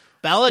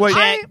Belichick.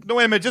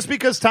 Wait a minute. Just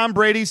because Tom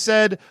Brady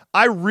said,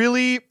 I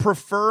really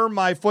prefer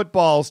my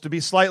footballs to be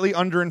slightly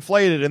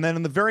underinflated, and then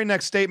in the very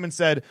next statement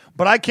said,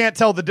 but I can't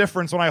tell the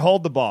difference when I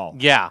hold the ball.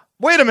 Yeah.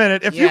 Wait a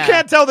minute. If you Yeah.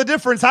 can't tell the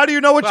difference, how do you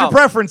know what your Well,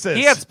 preference is?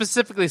 He had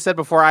specifically said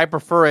before, I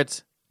prefer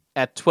it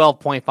at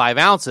 12.5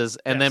 ounces,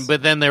 and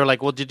but then they were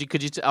like, well,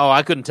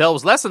 I couldn't tell. It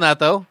was less than that,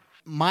 though.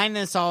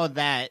 Minus all of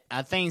that,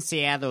 I think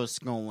Seattle's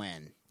going to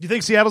win. You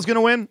think Seattle's going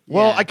to win?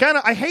 Well,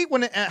 Yeah. I hate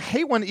when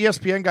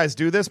ESPN guys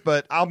do this,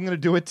 but I'm going to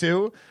do it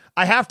too.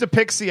 I have to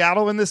pick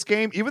Seattle in this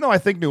game, even though I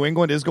think New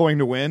England is going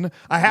to win.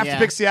 I have to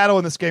pick Seattle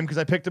in this game because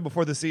I picked it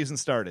before the season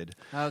started.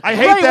 Okay. I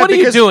hate Right, that. what are you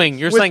because doing?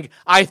 You're saying,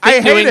 I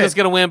think New hate England's it.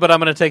 going to win, but I'm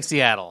going to take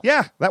Seattle.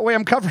 Yeah, that way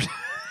I'm covered.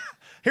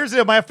 Here's the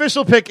deal. My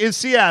official pick is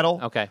Seattle.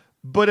 Okay.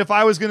 But if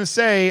I was going to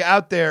say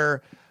out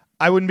there,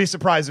 I wouldn't be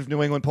surprised if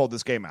New England pulled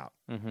this game out.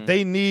 Mm-hmm.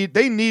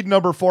 They need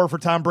number 4 for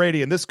Tom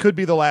Brady, and this could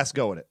be the last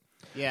go at it.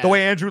 Yeah. The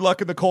way Andrew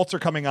Luck and the Colts are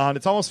coming on,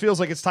 it almost feels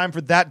like it's time for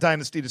that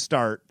dynasty to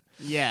start.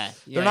 Yeah.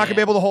 They're not going to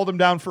be able to hold him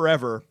down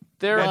forever.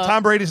 And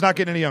Tom Brady's not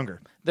getting any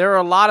younger. There are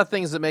a lot of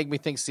things that make me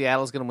think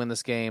Seattle's going to win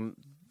this game.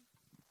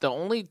 The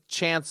only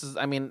chances,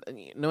 I mean,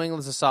 New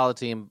England's a solid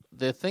team.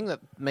 The thing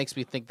that makes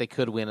me think they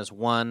could win is,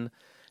 one,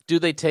 do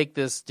they take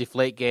this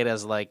Deflategate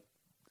as like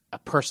a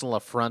personal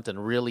affront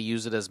and really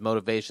use it as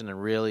motivation and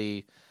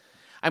really,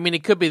 I mean,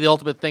 it could be the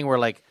ultimate thing where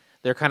like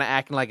they're kind of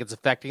acting like it's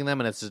affecting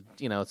them and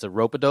it's a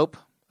rope-a-dope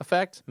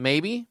effect,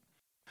 maybe.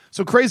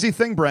 So crazy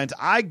thing, Brent.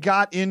 I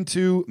got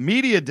into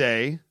media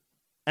day,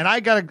 and I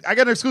got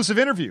an exclusive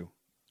interview.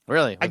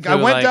 Really? I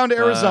went down to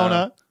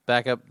Arizona.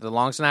 Back up the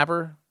long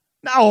snapper?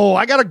 No,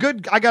 I got a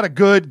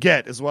good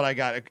get is what I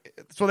got.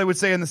 That's what they would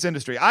say in this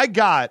industry. I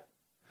got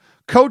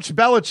Coach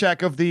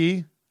Belichick of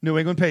the New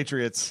England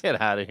Patriots.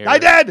 Get out of here. I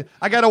did.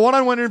 I got a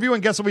one-on-one interview,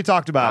 and guess what we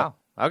talked about?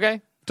 Wow.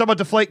 Okay. Talking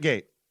about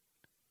Deflategate.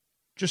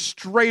 Just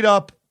straight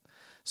up.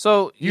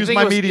 So you Use think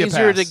my it was media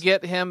easier pass. to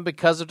get him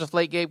because of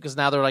Deflategate? Because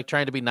now they're like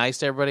trying to be nice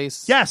to everybody?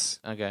 Yes.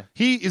 Okay.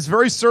 He is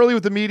very surly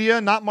with the media,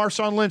 not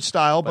Marshawn Lynch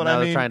style, but now I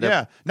they're mean, trying to-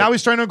 yeah. Now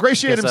he's trying to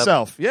ingratiate kiss up.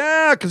 himself.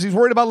 Yeah, because he's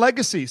worried about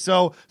legacy.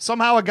 So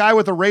somehow a guy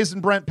with a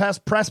Raisin Brent press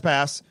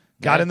pass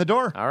got Okay. in the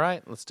door. All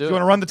right. Let's do Do it. you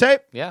want to run the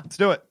tape? Yeah. Let's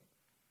do it.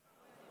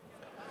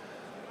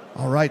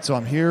 All right, so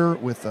I'm here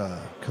with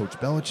Coach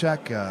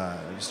Belichick.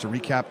 Just to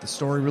recap the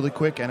story really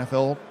quick,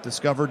 NFL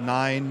discovered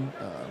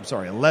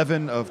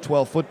 11 of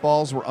 12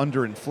 footballs were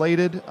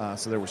underinflated,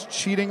 so there was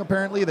cheating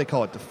apparently. They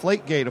call it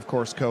Deflategate, of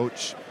course,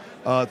 Coach.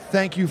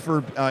 Thank you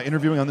for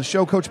interviewing on the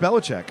show, Coach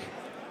Belichick.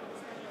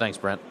 Thanks,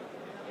 Brent.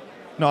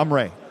 No, I'm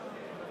Ray.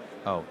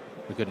 Oh,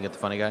 we couldn't get the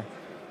funny guy?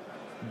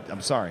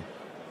 I'm sorry.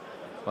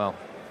 Well,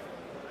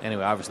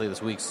 anyway, obviously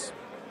this week's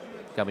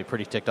got me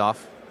pretty ticked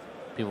off.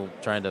 People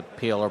trying to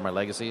peel over my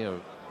legacy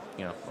of,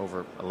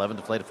 over 11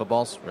 deflated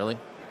footballs. Really?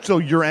 So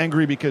you're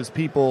angry because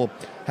people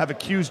have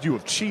accused you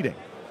of cheating.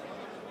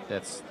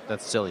 That's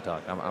silly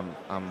talk.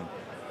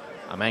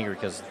 I'm angry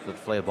because the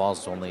deflated balls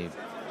is only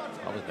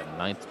probably the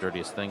 9th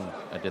dirtiest thing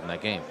I did in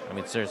that game. I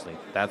mean, seriously,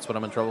 that's what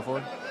I'm in trouble for?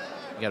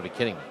 You got to be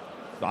kidding me.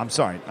 I'm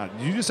sorry.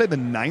 Did you just say the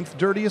 9th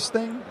dirtiest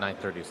thing?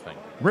 9th dirtiest thing.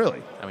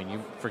 Really? I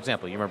mean, for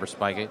example, you remember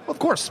Spygate? Of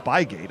course,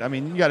 Spygate. I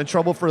mean, you got in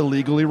trouble for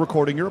illegally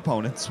recording your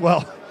opponents.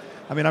 Well,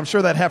 I mean, I'm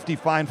sure that hefty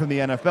fine from the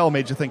NFL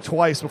made you think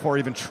twice before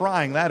even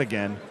trying that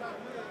again.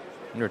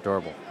 You're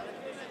adorable.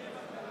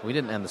 We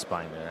didn't end the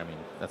spying there. I mean,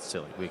 that's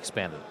silly. We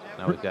expanded.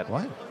 Now we've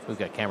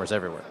got cameras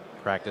everywhere.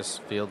 Practice,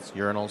 fields,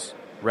 urinals,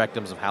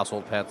 rectums of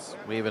household pets.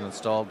 We even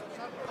installed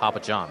Papa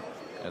John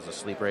as a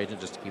sleeper agent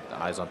just to keep the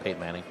eyes on Peyton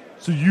Manning.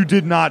 So you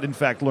did not, in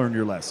fact, learn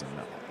your lesson.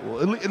 No.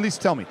 Well, at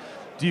least tell me.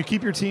 Do you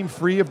keep your team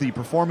free of the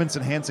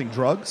performance-enhancing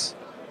drugs?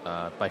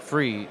 By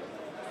free,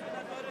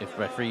 if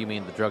by free you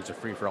mean the drugs are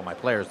free for all my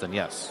players, then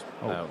yes.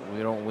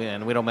 We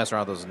don't mess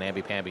around with those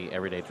namby-pamby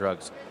everyday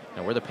drugs.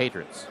 And we're the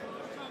Patriots,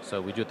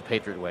 so we do it the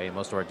Patriot way.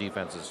 Most of our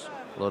defense is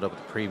loaded up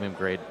with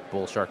premium-grade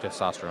bull shark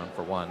testosterone,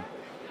 for one.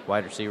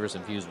 Wide receivers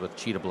infused with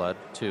cheetah blood,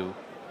 2.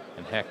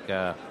 And heck,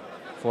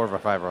 4 of our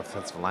 5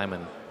 offensive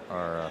linemen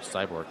are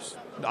cyborgs.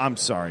 I'm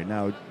sorry.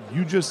 Now,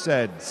 you just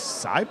said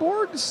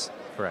cyborgs?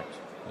 Correct.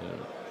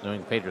 New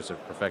England Patriots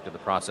have perfected the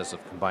process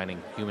of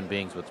combining human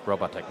beings with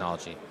robot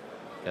technology.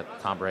 Got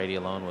Tom Brady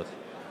alone with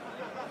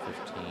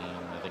 15.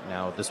 I think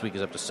now this week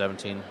is up to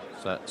 17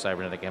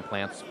 cybernetic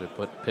implants. We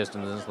put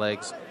pistons in his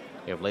legs.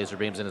 We have laser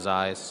beams in his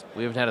eyes.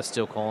 We even had a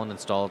steel colon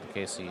installed in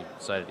case he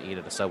decided to eat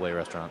at a Subway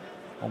restaurant.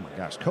 Oh, my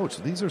gosh. Coach,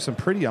 these are some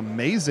pretty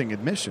amazing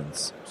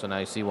admissions. So now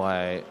you see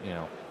why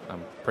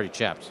I'm pretty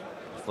chapped.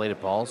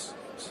 Deflated balls.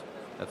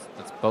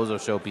 That's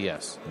Bozo Show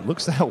BS. It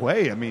looks that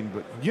way. I mean,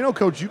 but,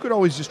 Coach, you could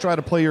always just try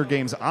to play your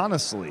games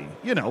honestly,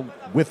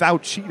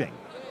 without cheating.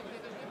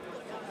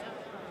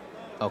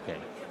 Okay.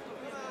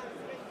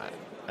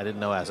 I didn't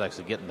know I was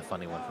actually getting the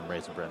funny one from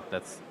Raisin Brent.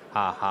 That's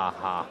ha, ha,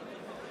 ha.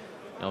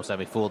 You almost had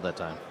me fooled that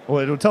time. Well,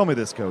 it'll tell me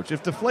this, Coach.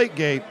 If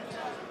Deflategate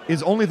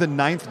is only the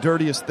 9th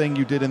dirtiest thing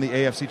you did in the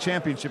AFC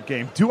Championship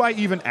game, do I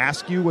even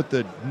ask you what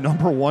the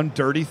number 1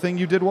 dirty thing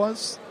you did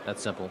was?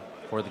 That's simple.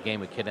 Before the game,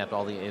 we kidnapped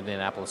all the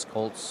Indianapolis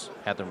Colts,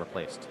 had them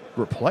replaced.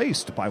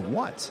 Replaced by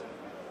what?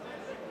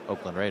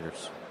 Oakland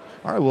Raiders.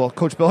 All right, well,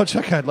 Coach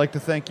Belichick, I'd like to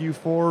thank you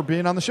for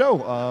being on the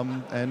show,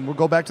 and we'll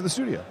go back to the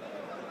studio.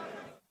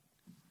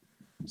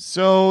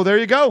 So there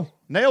you go.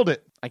 Nailed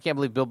it. I can't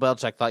believe Bill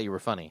Belichick thought you were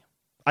funny.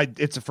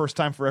 It's a first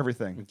time for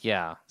everything.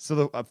 Yeah. So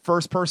the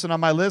first person on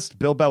my list,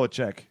 Bill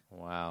Belichick.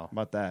 Wow. How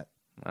about that?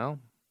 Well,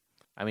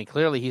 I mean,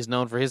 clearly he's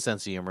known for his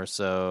sense of humor.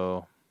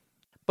 So,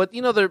 but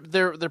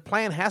their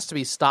plan has to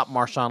be stop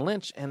Marshawn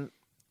Lynch, and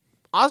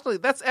honestly,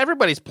 that's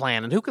everybody's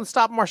plan. And who can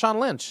stop Marshawn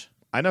Lynch?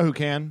 I know who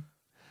can.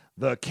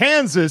 The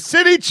Kansas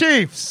City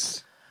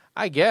Chiefs.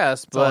 I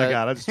guess. That's all I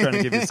got. I'm just trying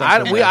to give you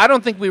something. I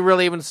don't think we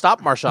really even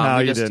stopped Marshawn. No,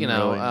 we you just, didn't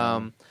really,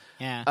 no.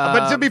 Yeah.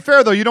 But to be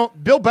fair, though,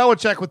 Bill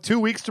Belichick with 2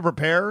 weeks to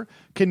prepare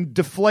can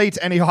deflate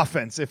any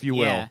offense, if you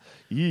will. Yeah.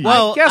 Yee.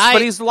 Well,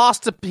 but he's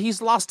lost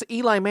to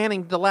Eli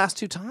Manning the last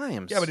 2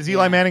 times. Yeah, but is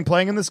Eli Manning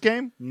playing in this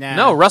game?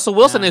 No, Russell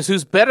Wilson is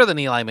who's better than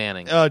Eli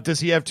Manning. Does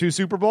he have 2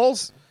 Super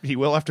Bowls? He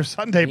will after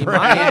Sunday, He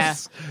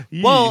perhaps.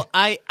 Yee. Well,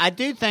 I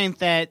do think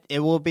that it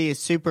will be a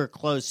super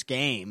close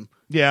game.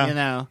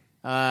 Yeah.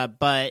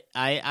 But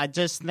I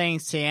just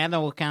think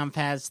Seattle kind of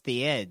has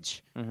the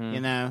edge,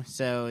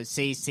 So,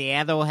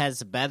 Seattle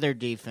has a better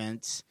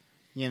defense,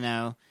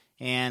 and,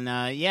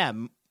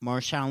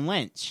 Marshawn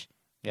Lynch,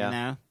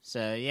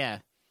 So, yeah.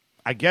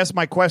 I guess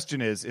my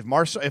question is,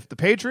 if the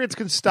Patriots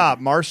can stop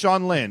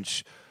Marshawn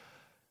Lynch,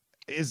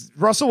 is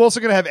Russell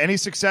Wilson going to have any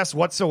success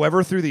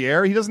whatsoever through the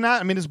air? He does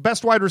not. I mean, his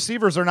best wide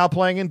receivers are now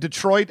playing in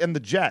Detroit and the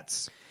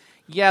Jets.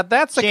 Yeah,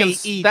 that's I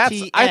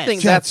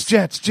think Jets.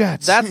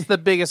 That's the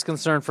biggest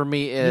concern for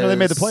me. Is they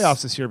made the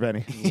playoffs this year,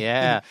 Benny.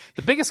 Yeah,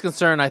 the biggest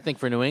concern I think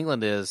for New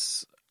England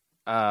is,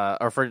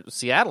 or for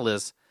Seattle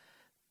is,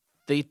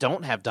 they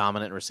don't have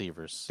dominant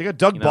receivers. They got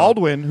Doug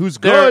Baldwin, who's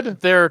good.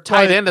 Their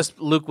tight end is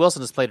Luke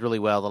Wilson has played really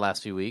well the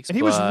last few weeks, and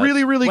he was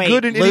really, really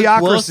good in Luke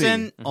Idiocracy.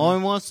 Wilson,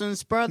 Owen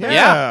Wilson's brother.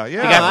 Yeah.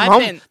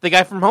 The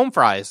guy from Home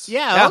Fries.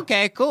 Yeah,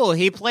 okay, cool.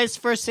 He plays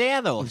for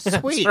Seattle.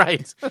 Sweet, that's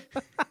right.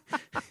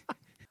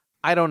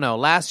 I don't know.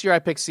 Last year I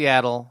picked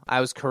Seattle.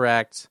 I was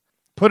correct.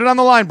 Put it on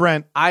the line,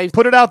 Brent.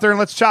 Put it out there and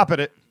let's chop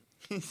at it.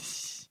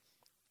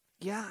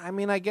 Yeah, I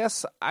mean, I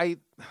guess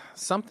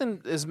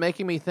something is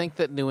making me think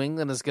that New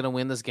England is going to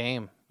win this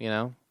game,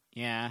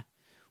 Yeah.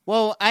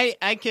 Well,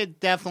 I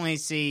could definitely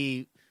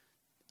see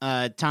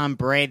Tom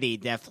Brady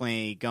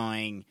definitely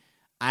going,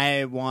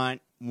 I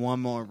want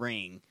one more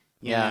ring.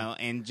 You know,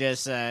 and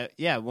just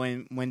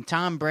when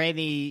Tom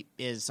Brady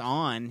is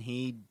on,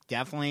 he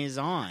definitely is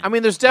on. I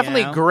mean, there's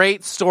definitely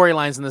great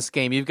storylines in this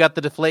game. You've got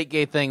the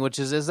Deflategate thing, which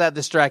is that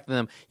distracting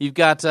them? You've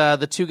got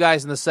the 2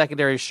 guys in the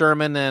secondary,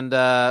 Sherman and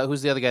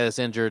who's the other guy that's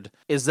injured?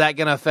 Is that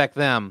going to affect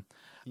them?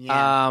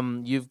 Yeah.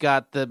 You've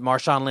got the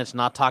Marshawn Lynch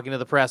not talking to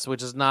the press,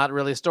 which is not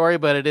really a story,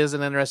 but it is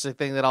an interesting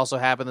thing that also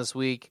happened this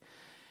week.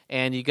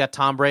 And you got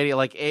Tom Brady.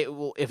 Like,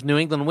 if New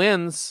England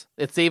wins,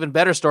 it's an even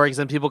better story because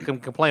then people can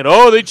complain,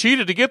 oh, they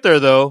cheated to get there,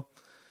 though.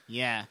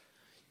 Yeah.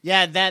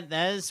 Yeah, that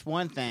is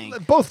one thing.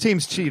 Both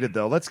teams cheated,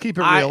 though. Let's keep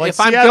it real.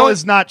 Seattle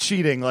is not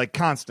cheating,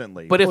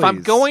 constantly. But if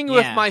I'm going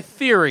with my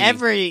theory...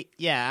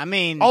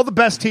 all the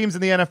best teams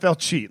in the NFL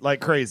cheat like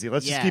crazy.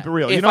 Let's just keep it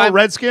real.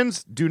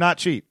 Redskins do not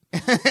cheat.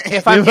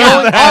 If I'm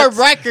our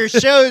record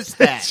shows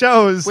that. It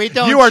shows we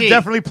don't you are cheat.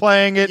 Definitely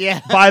playing it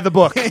by the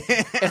book.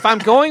 If I'm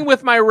going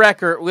with my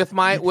record, with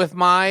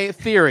my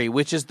theory,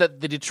 which is that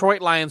the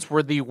Detroit Lions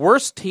were the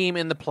worst team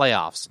in the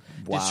playoffs.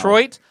 Wow.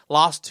 Detroit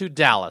lost to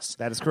Dallas.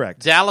 That is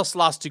correct. Dallas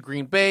lost to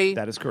Green Bay.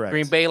 That is correct.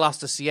 Green Bay lost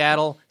to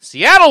Seattle.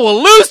 Seattle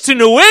will lose to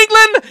New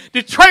England.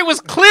 Detroit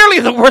was clearly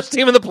the worst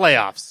team in the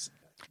playoffs.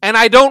 And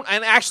I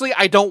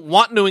don't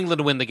want New England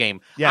to win the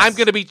game. Yes. I'm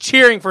going to be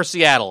cheering for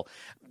Seattle.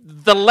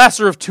 The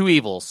lesser of 2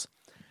 evils.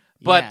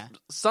 But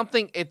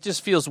it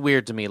just feels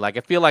weird to me. Like,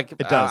 I feel like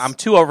I'm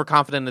too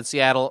overconfident in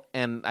Seattle,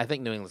 and I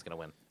think New England's going to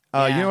win.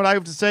 You know what I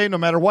have to say? No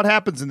matter what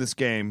happens in this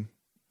game,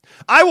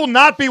 I will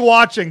not be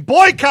watching.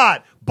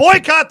 Boycott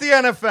the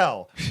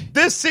NFL.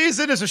 This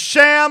season is a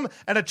sham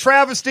and a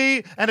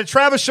travesty and a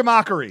Travis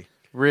Schumachery.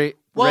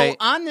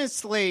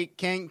 Honestly,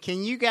 can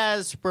you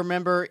guys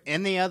remember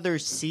any other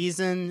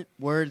season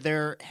where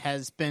there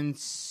has been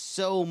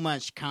so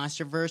much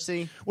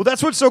controversy? Well,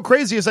 that's what's so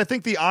crazy is I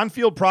think the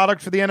on-field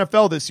product for the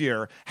NFL this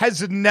year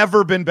has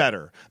never been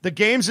better. The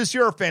games this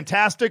year are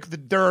fantastic.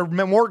 There are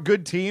more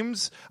good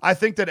teams, I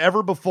think, than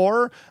ever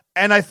before.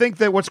 And I think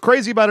that what's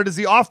crazy about it is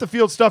the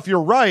off-the-field stuff, you're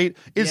right,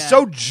 is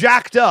so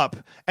jacked up.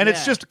 And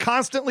it's just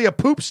constantly a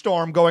poop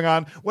storm going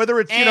on, whether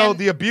it's,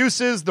 the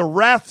abuses, the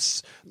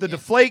refs, the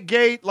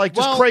Deflategate,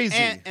 just crazy.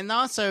 And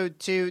also,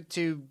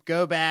 to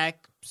go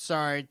back,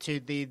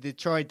 to the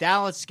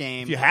Detroit-Dallas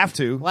game. If you have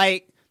to.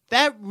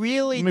 That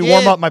really Let me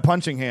warm up my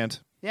punching hand.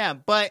 Yeah,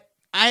 but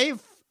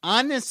I've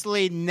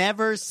honestly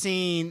never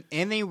seen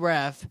any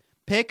ref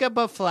pick up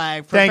a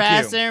flag for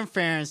pass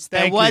interference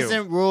that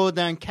wasn't ruled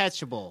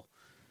uncatchable.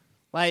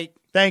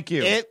 Thank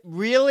you. It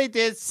really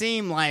did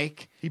seem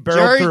like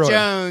Jerry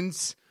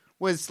Jones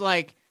was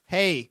like,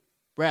 hey,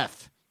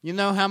 ref, you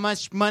know how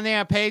much money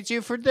I paid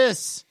you for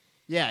this?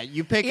 Yeah,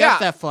 you pick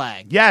up that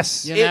flag.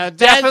 Yes.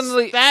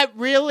 That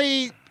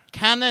really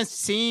kind of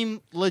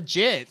seemed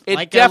legit. A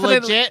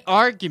legit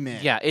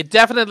argument. Yeah, it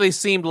definitely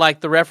seemed like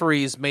the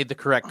referees made the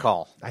correct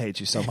call. I hate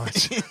you so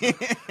much.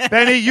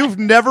 Benny, you've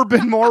never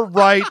been more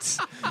right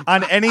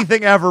on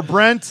anything ever.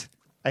 Brent,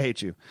 I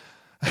hate you.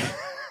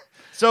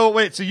 So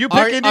wait, so you pick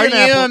Are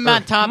Indianapolis? you in my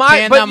top My-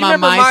 10 but on you my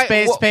remember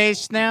MySpace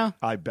page now?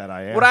 I bet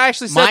I am. What I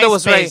actually said that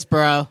was right. MySpace,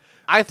 bro.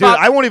 I Dude, thought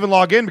I won't even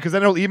log in because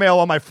then it'll email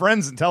all my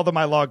friends and tell them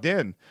I logged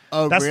in.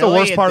 Oh, That's the really?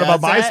 worst It part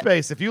about does that?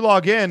 MySpace. If you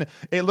log in,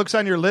 it looks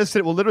on your list.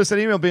 It will literally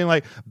send an email being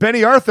like,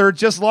 Benny Arthur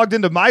just logged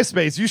into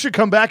MySpace. You should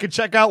come back and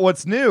check out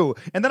what's new.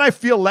 And then I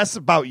feel less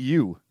about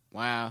you.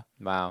 Wow.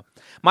 Wow.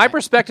 My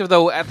perspective,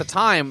 though, at the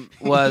time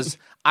was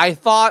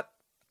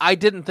I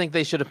didn't think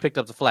they should have picked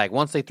up the flag.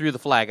 Once they threw the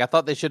flag, I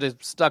thought they should have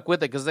stuck with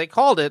it because they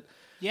called it.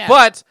 Yeah.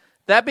 But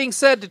that being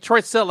said,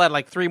 Detroit still had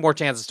like 3 more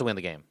chances to win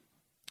the game.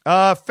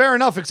 Fair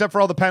enough, except for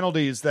all the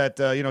penalties that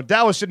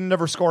Dallas should have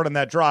never scored on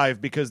that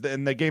drive because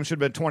the game should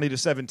have been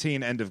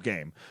 20-17 end of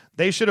game.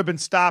 They should have been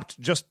stopped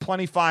just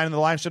plenty fine, and the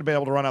Lions should have been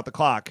able to run out the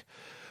clock.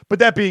 But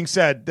that being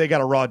said, they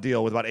got a raw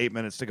deal with about 8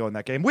 minutes to go in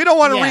that game. We don't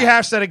want to Yeah.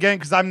 rehash that again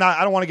because I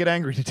don't want to get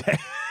angry today.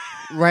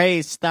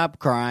 Ray, stop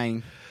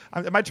crying.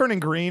 Am I turning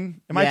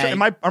green? Is Yeah.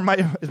 my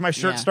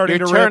shirt Yeah. starting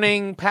You're to rip?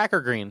 turning Packer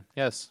green.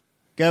 Yes.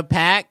 Go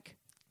Pack.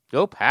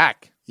 Go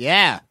Pack.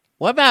 Yeah.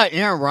 What about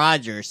Aaron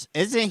Rodgers?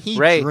 Isn't he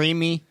Ray.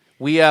 dreamy?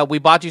 We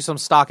bought you some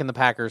stock in the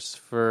Packers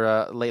for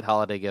a late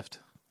holiday gift.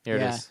 Here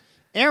it is.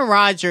 Aaron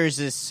Rodgers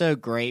is so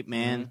great,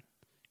 man.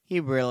 He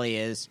really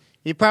is.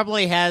 He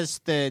probably has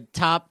the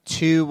top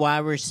 2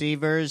 wide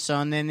receivers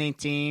on any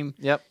team.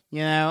 Yep.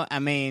 I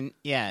mean,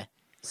 yeah.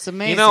 It's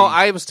amazing.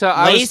 I was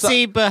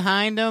Lacey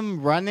behind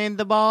him running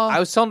the ball. I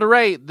was telling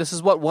Ray, this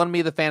is what won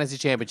me the fantasy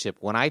championship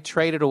when I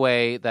traded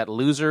away that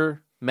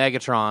loser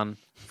Megatron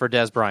for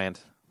Des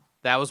Bryant.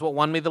 That was what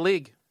won me the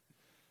league.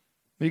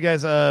 You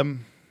guys know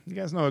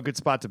a good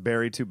spot to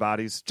bury 2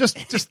 bodies. Just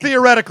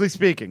theoretically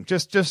speaking.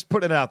 Just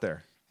putting it out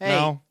there. Hey,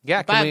 No?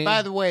 Yeah,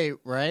 by the way,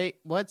 right?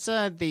 What's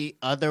the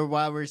other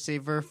wide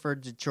receiver for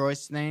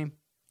Detroit's name?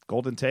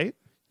 Golden Tate,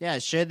 Yeah,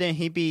 shouldn't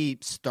he be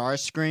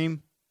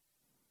Starscream?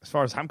 as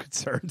far as I'm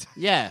concerned.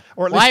 Yeah.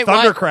 Or at least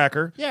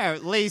Thundercracker. Yeah,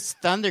 at least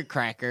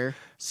Thundercracker.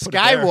 Put it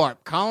there. Skywarp.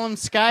 Call him I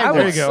Skywarp.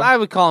 There you go. I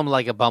would call him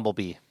like a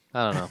bumblebee.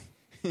 I don't know.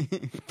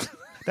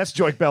 That's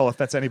Joik Bell, if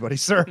that's anybody,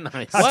 sir.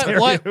 Nice. How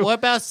dare What you.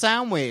 about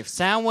Soundwave?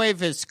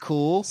 Soundwave is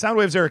cool.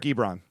 Soundwave's Eric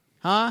Ebron.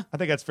 Huh? I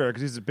think that's fair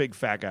because he's a big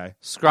fat guy.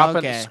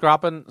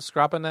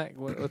 Scroppin'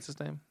 what's his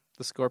name?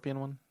 The scorpion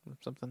one or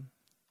something?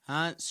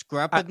 Huh?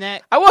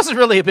 Scruppanet? I wasn't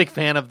really a big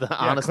fan of the, Yeah,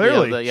 honestly.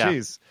 clearly. Of the, yeah.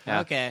 Jeez. Yeah.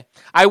 Okay.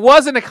 I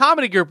was in a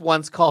comedy group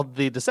once called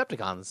the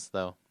Decepticons,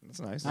 though. That's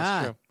nice. true.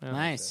 Yeah.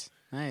 Nice.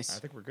 I Nice.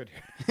 think we're good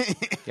here.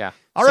 Yeah.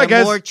 All right, Some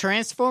guys. more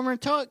Transformer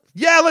talk?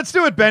 Yeah, let's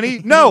do it, Benny.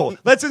 No,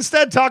 let's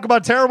instead talk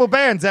about terrible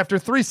bands after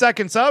 3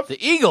 seconds of...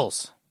 The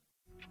Eagles.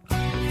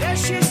 There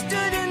she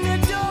stood in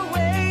the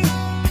doorway,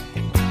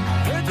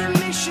 heard the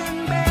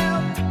mission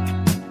bell.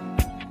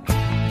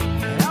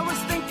 And I was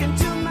thinking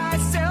to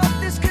myself,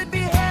 this could be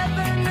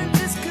heaven and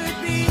this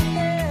could be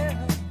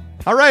hell.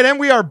 All right, and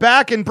we are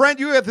back. And Brent,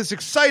 you have this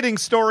exciting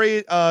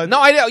story.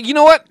 No, you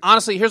know what?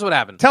 Honestly, here's what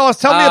happened. Tell me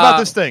about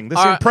this thing, this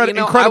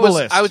incredible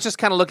list. I was just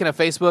kind of looking at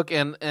Facebook,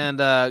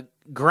 and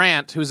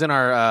Grant, who's in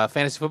our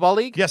fantasy football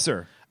league. Yes,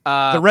 sir.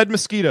 The Red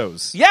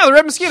Mosquitoes. Yeah, the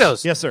Red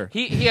Mosquitoes. Yes, sir.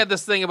 He had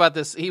this thing about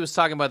this. He was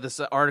talking about this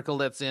article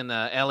that's in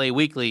LA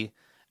Weekly,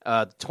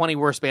 20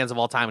 worst bands of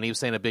all time, and he was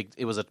saying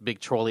it was a big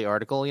trolley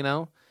article, you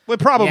know? Well, it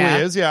probably Yeah.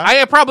 is, yeah.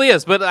 It probably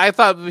is, but I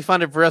thought it would be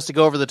fun for us to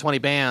go over the 20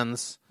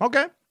 bands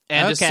Okay.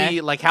 and just Okay.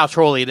 see like how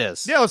trolly it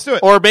is. Yeah, let's do it.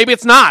 Or maybe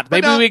it's not.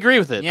 Maybe no- we agree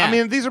with it. Yeah. I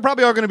mean, these are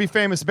probably all going to be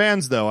famous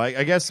bands, though.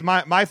 I guess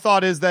my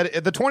thought is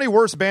that the 20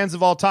 worst bands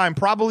of all time,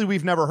 probably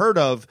we've never heard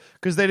of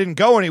because they didn't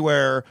go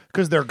anywhere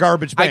because they're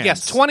garbage bands. I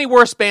guess 20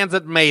 worst bands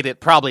that made it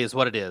probably is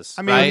what it is.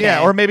 I mean, right?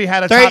 yeah, or maybe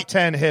had a Thirty- top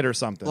 10 hit or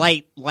something.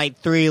 Like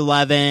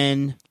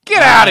 311.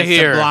 Get outta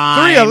here.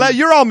 Sublime. 311.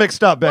 You're all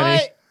mixed up, Benny.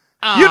 What?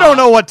 You don't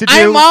know what to do.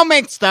 I'm all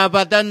mixed up.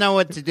 I don't know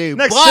what to do.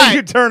 Next but time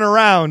you turn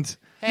around,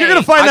 you're going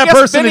to find I that guess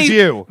person Benny, is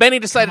you. Benny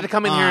decided to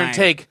come in here and Fine.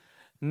 take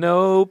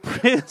no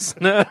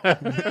prisoners.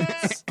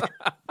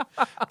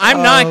 I'm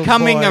Oh, not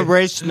coming boy.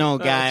 original,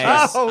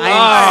 guys. Oh,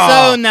 I'm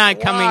so not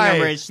coming Why?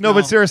 original. No,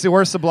 but seriously,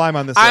 where's Sublime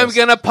on this I'm list?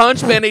 gonna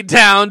punch Benny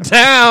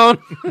downtown.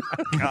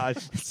 Gosh.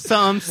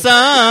 Some.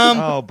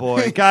 Oh,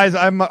 boy. Guys,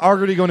 I'm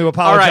already going to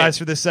apologize right.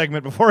 for this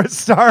segment before it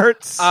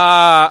starts.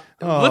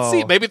 Let's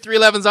see. Maybe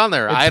 311's on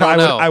there. I I don't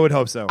know. I would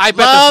hope so. I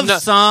bet Love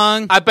there's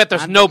song. I bet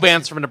there's no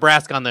bands from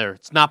Nebraska on there.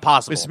 It's not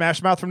possible. Is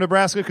Smash Mouth from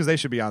Nebraska? Because they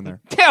should be on there.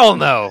 Hell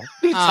no.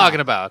 What are you talking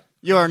about?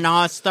 You're an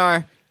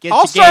all-star. Get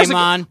All your stars. game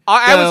on.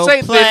 I Go would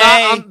say play. they're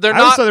not. They're I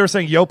always not. thought they were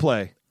saying Yo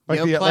Play. Like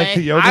Yo the Play?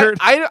 yogurt.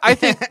 I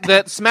think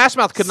that Smash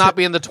Mouth could not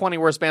be in the 20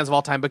 worst bands of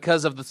all time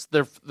because of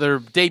their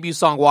debut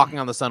song "Walking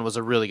on the Sun" was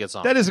a really good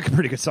song. That is a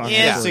pretty good song.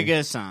 Yeah, it's actually. a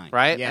good song.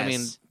 right? Yes. I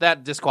mean,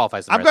 that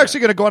disqualifies them. I'm right actually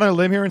going to go out on a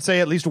limb here and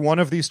say at least one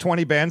of these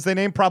 20 bands they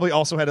named probably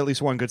also had at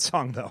least one good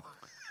song, though. there.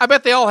 I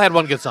bet they all had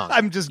one good song.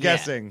 I'm just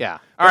guessing. Yeah.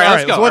 All right,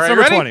 let's go. So what's All right,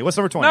 number ready? 20? What's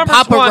number 20? Number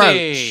Papa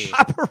 20.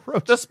 Papa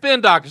Roach. The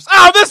Spin Doctors.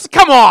 Oh,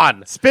 come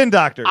on. Spin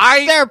Doctors.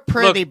 They're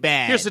pretty Look,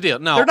 bad. Here's the deal.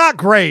 No, They're not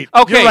great.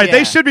 Okay, You're right. yeah.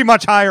 They should be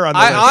much higher on the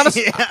list.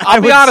 honestly, I I'll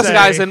be would honest, say.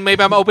 guys, and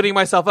maybe I'm opening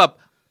myself up.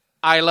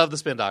 I love the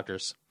Spin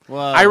Doctors. Whoa.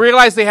 I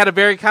realize they had a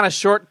very kind of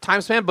short time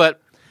span, but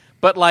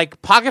But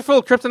like Pocket Full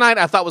of Kryptonite,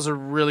 I thought was a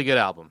really good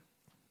album.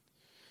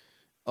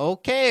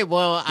 Okay,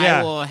 well, Yeah.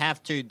 I will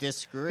have to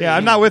disagree. Yeah,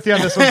 I'm not with you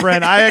on this one,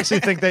 Brent. I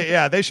actually think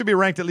they should be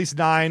ranked at least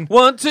 9.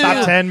 1, 2,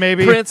 Top 10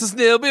 maybe. Princess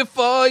kneel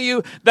before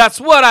you. That's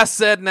what I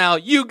said. Now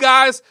you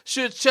guys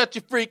should shut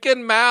your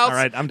freaking mouths. All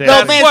right, I'm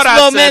That's down. what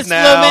I said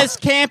now. Little Miss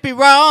can't be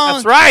wrong.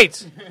 That's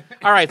right.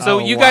 All right, so Oh,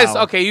 you guys,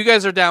 wow. okay, you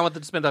guys are down with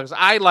the Spin Doctors.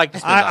 I like the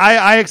Spin Doctors.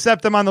 I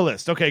accept them on the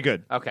list. Okay,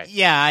 good. Okay.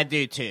 Yeah, I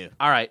do too.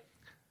 All right.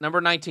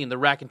 Number 19, the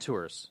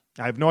Raconteurs.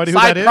 I have no idea who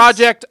Side that is.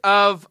 project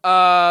of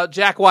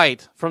Jack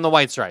White from the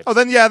White Stripes. Oh,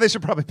 then yeah, they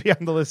should probably be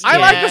on the list. I too.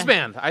 like Yeah. this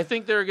band. I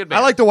think they're a good band.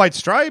 I like the White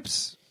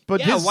Stripes,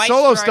 but Yeah, his White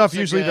solo Stripes stuff are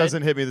usually good.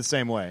 doesn't hit me the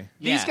same way.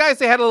 These Yeah. guys.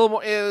 They had a little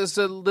more. It was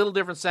a little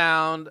different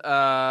sound.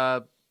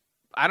 I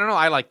don't know.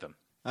 I like them.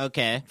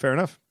 Okay. Fair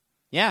enough.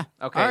 Yeah.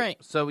 Okay. All right.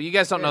 So you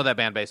guys don't know that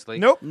band, basically.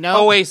 Nope.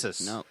 No.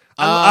 Oasis. No.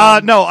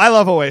 No, I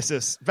love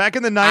Oasis. Back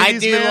in the 90s, I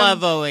do man,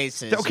 love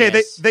Oasis. Okay,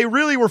 yes. they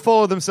really were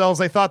full of themselves.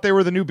 They thought they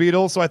were the new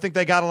Beatles, so I think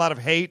they got a lot of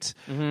hate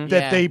that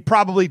Yeah. they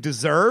probably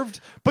deserved.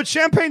 But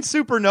Champagne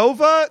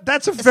Supernova,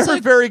 that's a very,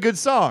 very good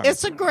song.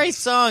 It's a great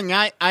song.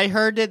 I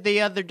heard it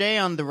the other day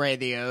on the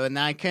radio, and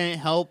I couldn't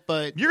help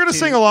but. You're going to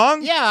sing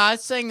along? Yeah, I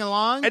sing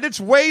along. And it's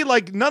way,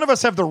 like, none of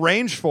us have the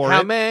range for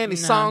How it. many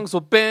songs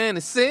will Benny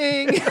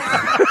sing?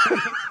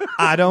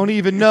 I don't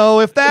even know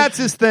if that's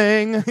his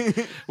thing.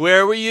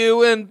 Where were you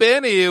when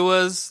Benny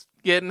was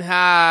getting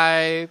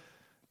high?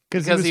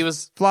 Because he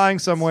was flying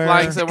somewhere.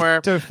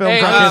 To film Hey,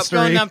 drunk history.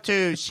 Going up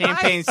to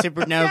Champagne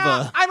Supernova.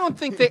 Yeah, I don't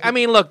think they. I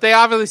mean, look, they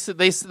obviously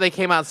they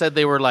came out and said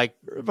they were like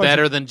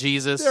better than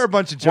Jesus. they're a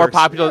bunch of more jerks.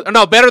 popular.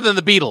 No, better than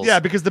the Beatles. Yeah,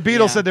 because the Beatles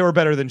Yeah. said they were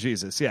better than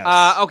Jesus. Yes.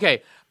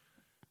 Okay.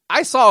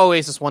 I saw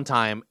Oasis one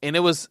time, and it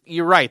was,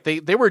 you're right, they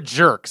were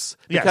jerks.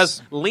 Yes.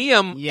 Because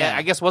Liam, Yeah.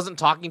 I guess, wasn't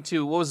talking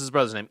to, what was his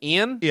brother's name?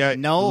 Ian? yeah,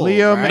 Noel,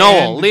 Liam, right?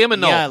 Noel. Liam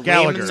and Noel. Yeah,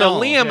 Gallagher. Liam and So Noel.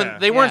 Liam, Yeah. and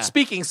they weren't Yeah.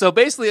 speaking. So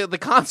basically, at the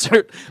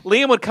concert,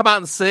 Liam would come out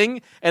and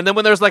sing, and then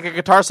when there was like a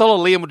guitar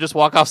solo, Liam would just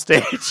walk off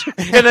stage,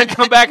 and then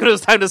come back, and it was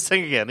time to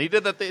sing again. He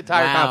did that the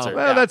entire Wow. concert.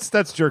 Well, Yeah.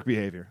 that's jerk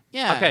behavior.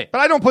 Yeah. Okay. But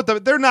I don't put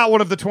them. They're not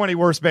one of the 20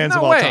 worst bands No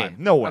of all way. time.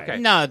 No way. Okay.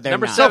 No, they're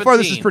Number not. So far,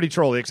 this is 17. pretty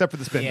trolly, except for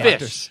the Spin Yeah.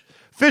 Doctors.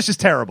 Fish is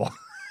terrible.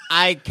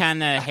 I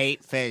kind of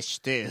hate Fish,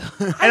 too.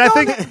 And I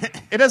think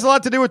it has a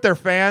lot to do with their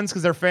fans,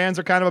 because their fans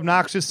are kind of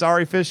obnoxious,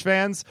 sorry Fish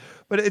fans.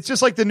 But it's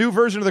just like the new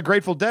version of the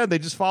Grateful Dead. They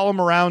just follow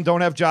them around, don't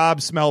have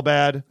jobs, smell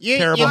bad,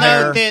 terrible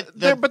hair.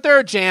 But they're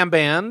a jam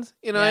band.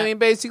 You know what I Yeah. mean,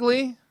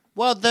 basically?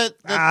 well, the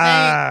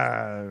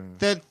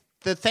thing...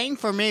 The thing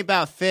for me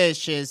about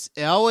Fish is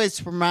it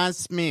always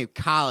reminds me of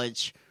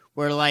college,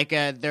 where like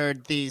there are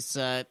these,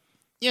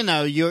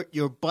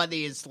 your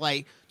buddy is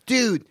like,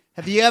 dude,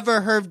 have you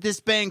ever heard of this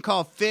band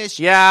called Fish?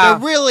 Yeah.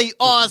 they're really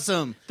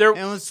awesome. They're-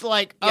 and it's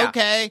like, Yeah.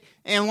 okay,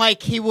 and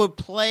like he would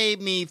play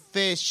me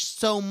Fish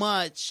so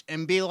much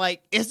and be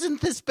like,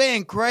 isn't this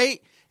band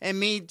great? And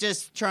me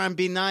just try and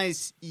be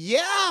nice.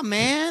 Yeah,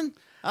 man,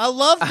 I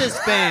love this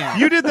band.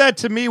 You did that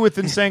to me with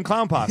Insane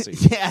Clown Posse.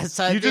 Yes,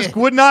 I You did. just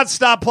would not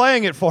stop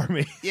playing it for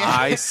me.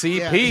 Yeah.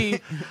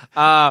 ICP. Hey,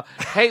 so,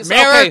 okay.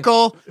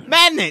 Miracle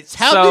Madness.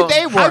 How So- do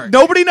they work?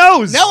 Nobody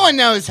knows. No one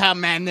knows how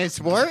madness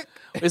work.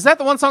 Is that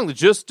the one song,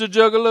 Just a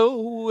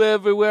Juggalo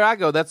Everywhere I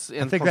Go? That's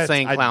in I think that's,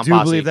 Insane I Clown do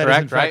Posse, believe that is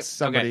correct? in fact Right?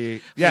 somebody.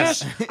 Okay.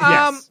 Yes. Fish,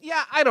 yes.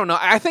 yeah, I don't know.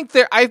 I think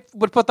I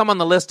would put them on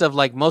the list of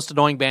like most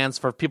annoying bands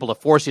for people to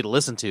force you to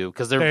listen to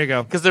because they're There you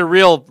go. because they're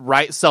real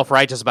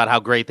self-righteous about how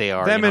great they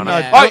are. Them you know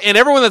and, what I mean? And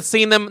everyone that's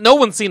seen them, no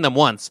one's seen them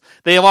once.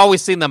 They have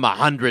always seen them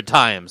 100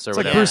 times or It's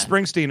like whatever. Bruce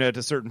Springsteen at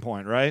a certain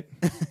point, right?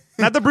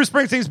 Not that Bruce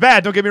Springsteen's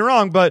bad, don't get me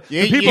wrong, but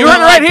the people You're who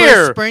right like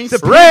here. Bruce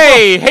Springsteen?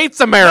 Ray hates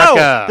America.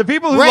 No, the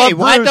people who Ray, love Bruce.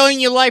 why don't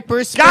you like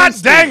Bruce God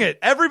Springsteen? dang it!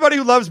 Everybody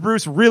who loves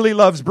Bruce really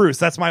loves Bruce.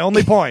 That's my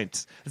only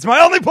point. It's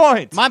my only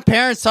point. My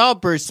parents saw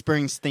Bruce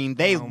Springsteen.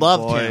 They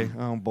loved boy. him.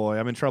 Oh boy,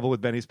 I'm in trouble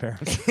with Benny's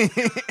parents.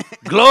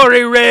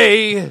 Glory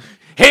Ray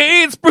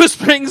hates Bruce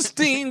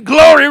Springsteen.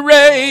 Glory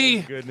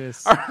Ray.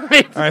 Goodness. All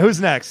right. All right,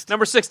 who's next?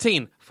 Number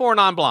 16, Four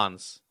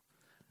Non-Blondes.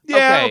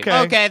 Yeah, okay.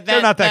 okay.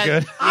 They're not that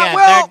good. Yeah,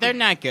 well- they're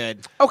not good.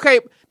 Okay,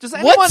 does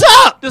anyone, What's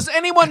up? Does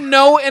anyone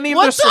know any of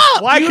What's their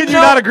up? Why do could you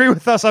know- not agree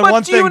with us on But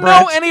one do thing, you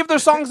Brett? know any of their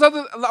songs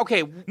other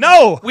Okay,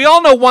 No. we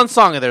all know one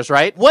song of theirs,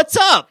 right? What's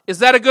up? Is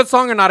that a good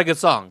song or not a good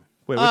song?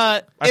 Wait, Uh,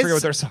 I forget it's-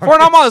 what their song Four is.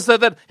 Non-Blondes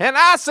said that, and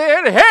I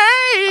said, hey!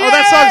 Oh,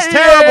 that song's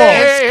terrible.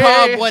 It's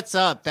called What's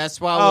Up.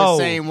 That's why Oh. we're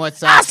saying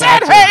What's Up. I said,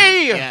 That's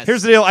hey! Yes.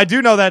 Here's the deal. I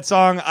do know that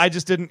song. I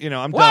just didn't,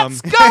 I'm dumb.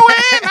 What's going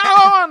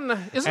on?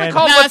 Isn't it And-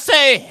 called Now What's...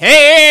 say,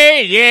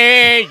 hey,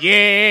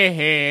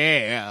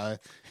 yeah.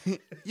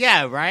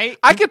 Yeah, right?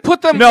 I could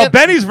put them No, in,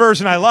 Benny's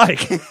version I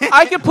like.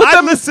 I could put I'd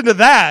them listen to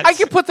that. I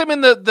could put them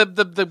in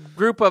the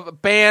group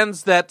of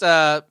bands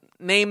that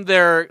name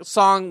their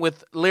song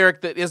with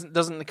lyric that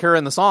doesn't occur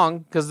in the song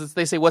because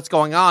they say what's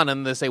going on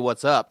and they say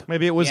what's up.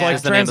 Maybe it was Yeah. like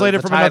Is the name of translated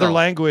the from another title.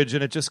 language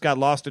and it just got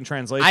lost in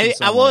translation. I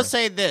somewhere. will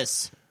say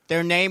this.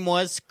 Their name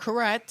was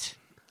correct.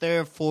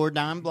 They're 4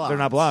 non-blondes. They're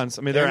not blondes.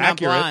 I mean, they're not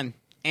accurate. blonde.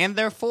 And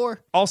they're 4.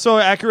 Also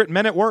accurate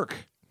men at work.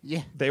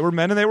 Yeah. They were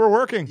men and they were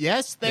working.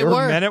 Yes, They they were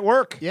were. men at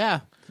work.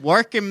 Yeah.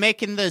 working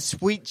making the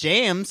sweet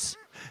jams.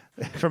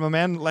 From a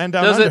man land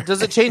down under.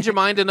 Does it change your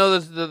mind to know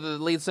that the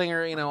lead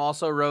singer,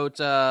 also wrote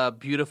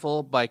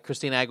 "Beautiful" by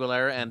Christina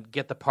Aguilera and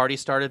 "Get the Party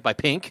Started" by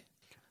Pink?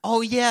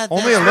 Oh yeah, that's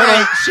Only a little.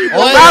 right. She Only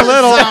was a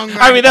little. songwriter.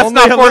 I mean, that's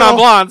Only not a Four Non little.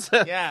 Blondes.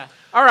 Yeah,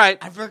 All right.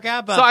 I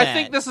forgot about So that. I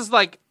think this is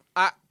like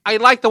I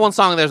like the one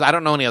song. I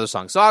don't know any other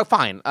songs, so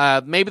fine.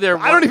 Maybe they're.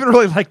 I don't even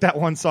really like that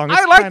one song. It's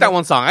I like kind that of-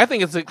 one song. I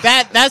think it's a.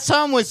 that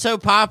song was so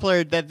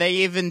popular that they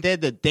even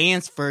did the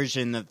dance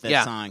version of that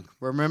Yeah. song.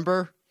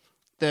 Remember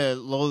the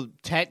little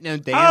techno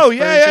dance? Oh yeah,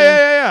 version?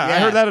 yeah. I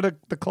heard that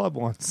at the club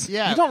once.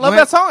 Yeah, You don't love When-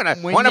 that song?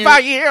 when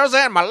 25 years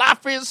and my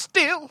life is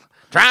still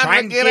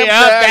trying to get up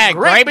that that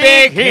great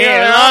big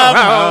hill of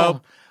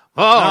hope.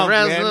 Oh,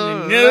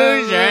 New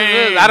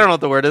I don't know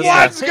what the word is.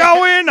 What's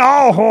going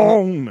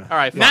on? All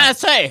right, fine. Now I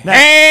say,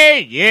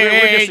 hey,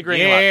 We're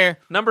disagreeing a yeah. lot.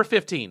 Number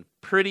 15,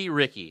 Pretty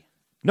Ricky.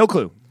 No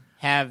clue.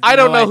 Have I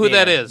don't no know who idea.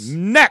 that is.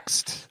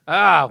 Next. We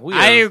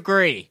I are.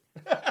 agree.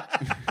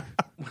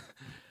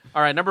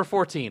 All right, number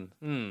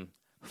 14,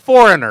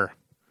 Foreigner.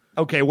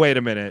 Okay, wait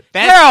a minute.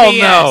 That's Hell BS.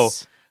 no.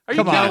 Are you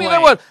Come kidding on. me? No That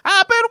way. one.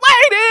 I've been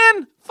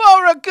waiting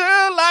for a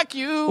girl like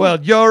you. Well,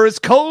 you're as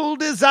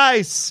cold as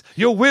ice.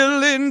 You're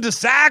willing to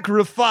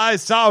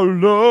sacrifice our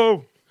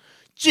love.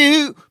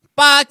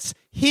 Jukebox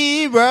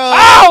hero.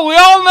 oh, we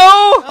all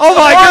know. Oh,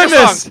 my Foreigner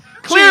goodness. song.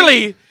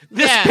 Clearly,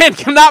 this Yeah. pen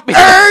cannot be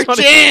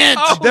Urgent.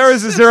 Oh, There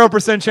is a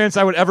 0% chance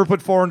I would ever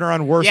put Foreigner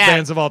on worst Yeah.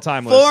 bands of all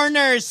time list.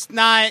 Foreigners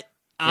not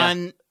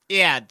on.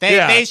 Yeah,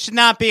 they should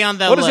not be on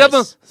the what is list. the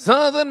other?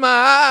 Something in my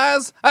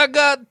eyes. I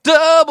got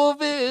double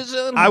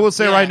vision. I will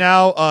say Yeah. right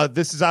now,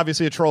 this is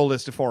obviously a troll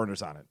list of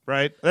Foreigners on it,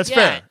 right? That's Yeah,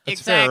 fair. That's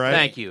exactly. fair, right?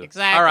 Thank you.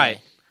 Exactly. All right.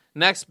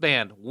 Next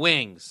band,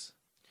 Wings.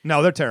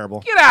 No, they're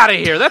terrible. Get out of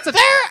here. That's an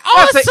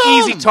awesome.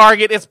 easy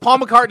target. It's Paul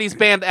McCartney's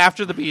band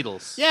after the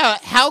Beatles. Yeah,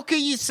 how could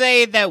you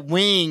say that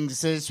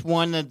Wings is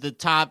one of the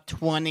top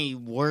 20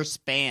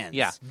 worst bands?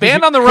 Yeah.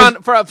 Band on the Run,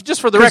 just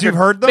for the 'cause record, you've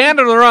heard them? Band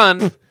on the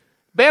Run.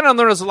 Band on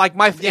the Run is like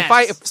my.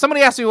 Yes. If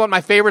somebody asked me what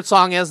my favorite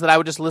song is that I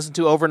would just listen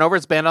to over and over,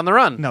 it's Band on the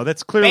Run. No,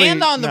 that's clearly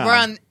Band on the no.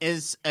 Run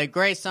is a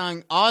great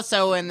song,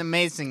 also an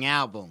amazing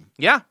album.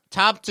 Yeah.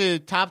 Top to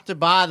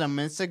bottom,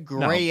 it's a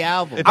great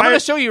album. If I'm I- going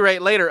to show you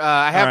right later.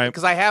 I have All right.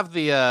 because I have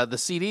the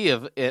CD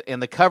of it,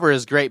 and the cover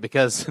is great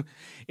because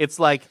it's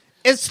like.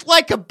 It's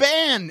like a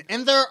band,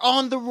 and they're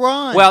on the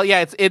run. Well,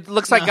 yeah, it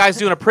looks like guys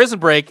doing a prison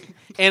break,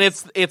 and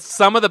it's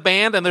some of the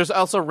band, and there's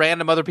also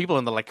random other people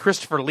in there, like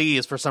Christopher Lee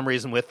is for some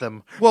reason with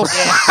them. Well,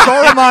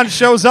 Solomon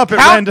shows up at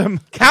random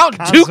Count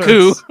concerts.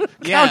 Dooku.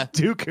 yeah. Count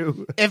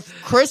Dooku.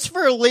 If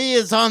Christopher Lee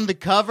is on the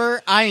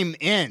cover, I am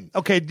in.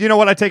 Okay, you know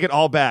what? I take it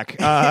all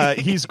back.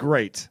 He's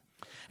great.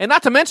 And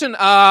not to mention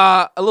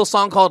a little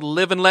song called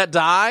 "Live and Let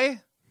Die."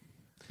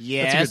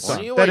 Yes. That's a good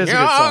song. You That were is a good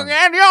young song.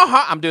 and your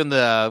heart. I'm doing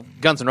the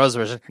Guns N' Roses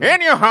version.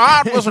 And your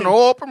heart was an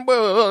open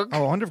book. Oh,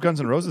 I wonder if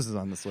Guns N' Roses is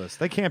on this list.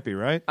 They can't be,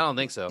 right? I don't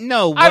think so.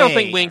 No I don't way.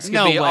 think Wings could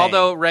No be. way.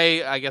 Although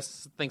Ray, I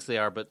guess, thinks they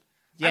are. But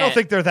I don't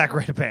think they're that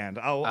great a band.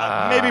 Maybe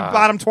Ah.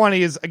 bottom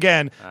 20 is,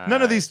 again,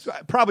 none of these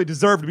probably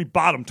deserve to be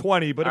bottom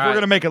 20, but if All we're right.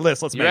 going to make a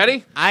list, let's you make ready?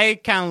 it. I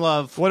kind of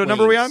love. What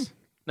number are we on? Wings.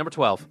 Number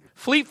 12,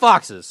 Fleet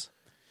Foxes.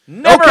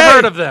 Never Okay.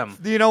 heard of them.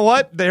 You know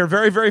what? They're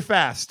very, very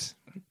fast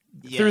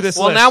Yes. through this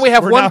Well, list. now we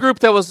have We're one now- group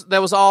that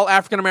was all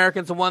African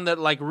Americans and one that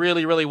like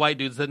really, really white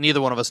dudes that neither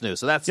one of us knew.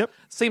 So that's Yep.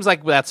 seems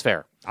like that's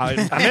fair. I'm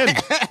in.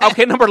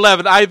 Okay, number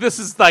 11. This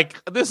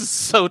is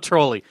so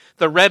trolly.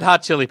 The Red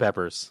Hot Chili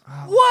Peppers.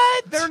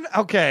 What?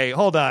 Okay,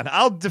 hold on.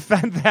 I'll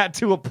defend that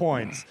to a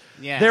point.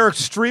 Yeah. They're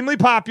extremely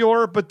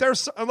popular, but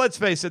let's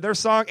face it, their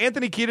song,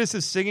 Anthony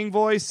Kiedis' singing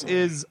voice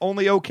is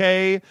only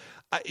okay.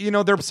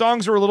 Their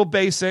songs are a little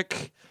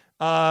basic.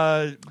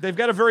 They've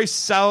got a very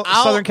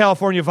Southern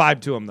California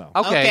vibe to them, though.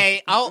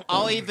 Okay.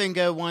 I'll even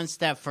go one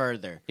step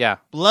further. Yeah.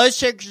 Blood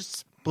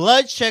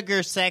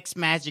Sugar Sex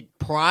Magic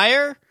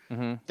prior,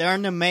 they're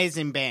an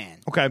amazing band.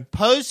 Okay.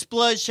 Post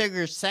Blood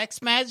Sugar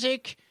Sex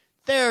Magic,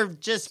 they're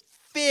just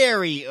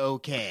very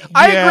okay.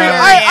 I Yeah. agree.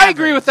 I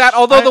agree with that.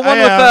 Although the one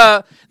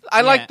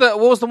I like what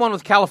was the one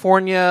with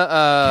California?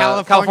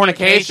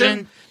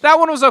 Californication. That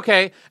one was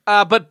okay.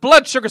 But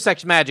Blood Sugar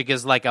Sex Magic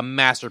is like a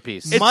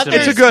masterpiece.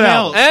 It's a good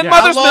album. And Yeah.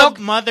 Mother's I love Milk.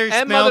 Mother's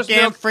And Milk Mother's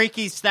and Milk.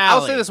 Freaky Style.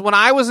 I'll say this: when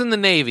I was in the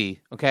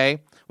Navy, okay,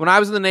 when I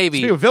was in the Navy,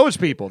 Speaking of Village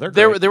People, they're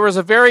there great. there was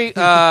a very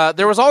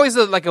there was always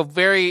a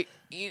very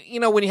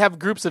when you have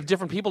groups of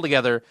different people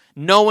together,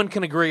 no one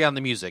can agree on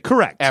the music.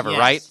 Correct. Ever, Yes.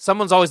 right?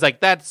 Someone's always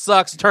like, that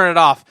sucks, turn it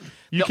off.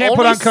 You The can't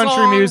put only on country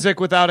song- music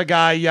without a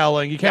guy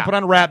yelling. You can't Yeah. put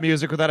on rap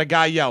music without a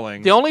guy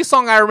yelling. The only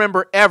song I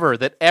remember ever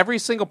that every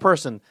single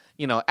person,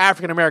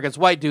 African Americans,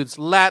 white dudes,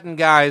 Latin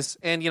guys,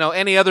 and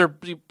any other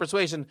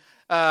persuasion,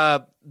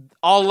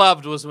 all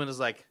loved was when it's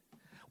like,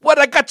 "What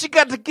I got, you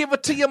got to give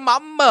it to your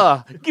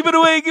mama. Give it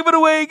away, give it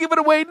away, give it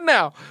away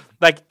now."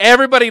 Like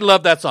everybody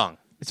loved that song.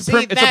 It's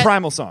See, a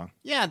primal song.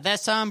 Yeah, that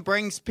song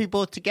brings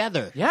people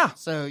together. Yeah.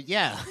 So,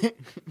 yeah.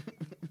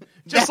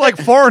 Just like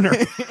Foreigner.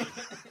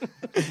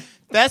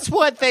 That's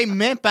what they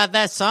meant by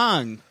that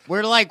song.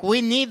 We're like,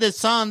 we need a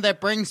song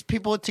that brings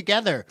people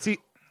together. See,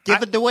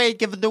 Give it away,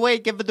 give it away,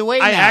 give it away.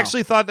 I now.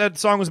 actually thought that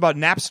song was about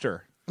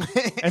Napster.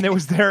 And it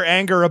was their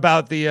anger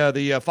about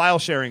the file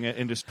sharing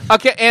industry.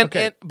 Okay,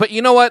 and but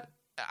you know what?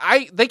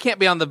 They can't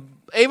be on the.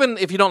 Even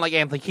if you don't like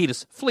Anthony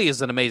Kiedis, Flea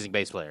is an amazing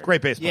bass player.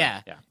 Great bass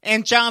player. Yeah.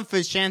 And John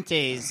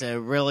Frusciante is a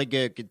really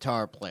good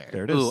guitar player.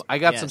 There it is. Ooh, I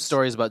got Yes. some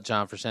stories about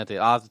John Frusciante.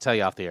 I'll have to tell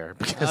you off the air.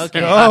 Because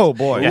Okay. Oh,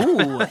 boy.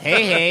 Ooh,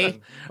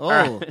 hey.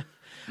 Oh,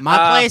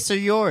 my place or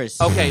yours?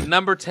 Okay,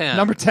 number 10.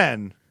 Number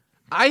 10.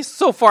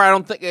 So far, I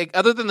don't think,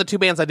 other than the two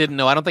bands I didn't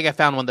know, I don't think I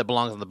found one that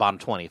belongs on the bottom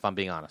 20, if I'm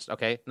being honest.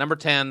 Okay, number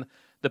 10,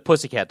 the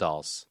Pussycat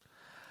Dolls.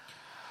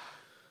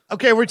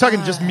 Okay, we're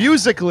talking just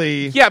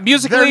musically. Yeah,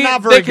 musically, they're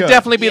not very they could good.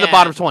 definitely be the Yeah.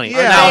 bottom 20.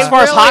 Yeah. Now, Are as they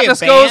far as really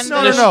hotness a goes,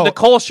 band? No.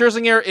 Nicole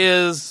Scherzinger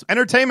is...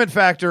 Entertainment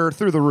factor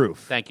through the roof.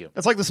 Thank you.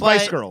 It's like the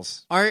Spice But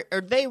Girls. Are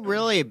they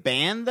really a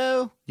band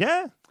though?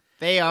 Yeah.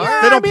 They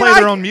are. They don't mean, play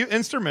their I- own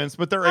instruments,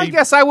 but they're I a...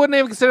 guess I wouldn't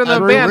even consider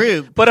them a A band.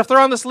 group. But if they're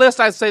on this list,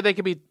 I'd say they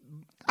could be...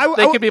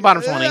 They could be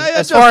bottom 20. I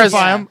As far as-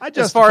 justify 'em. I as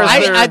justify far as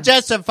 'em. they're- I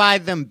justify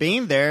them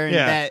being there. And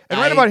Yeah. that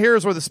And right I- about here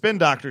is where the Spin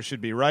Doctors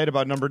should be, right?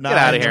 About number 9,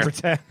 outta here. number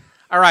 10.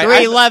 All right.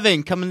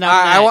 311 coming up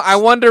next. I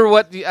wonder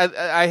what...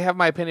 I have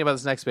my opinion about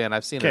this next band.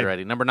 I've seen it Okay.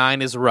 already. Number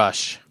 9 is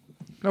Rush.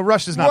 No,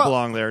 Rush does not Ru-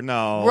 belong there.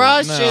 No.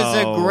 Rush no. is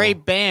a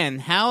great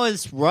band. How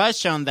is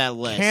Rush on that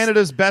list?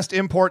 Canada's best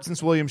import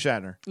since William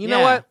Shatner. You know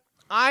Yeah. what?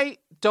 I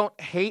don't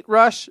hate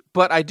Rush,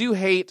 but I do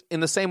hate in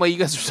the same way you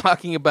guys were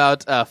talking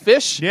about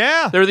Fish.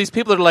 Yeah. There are these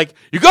people that are like,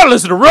 you got to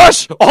listen to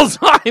Rush all the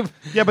time.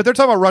 Yeah, but they're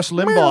talking about Rush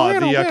Limbaugh,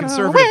 the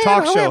conservative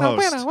talk show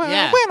host.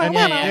 Yeah. And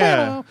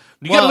Yeah.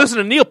 You got to listen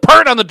to Neil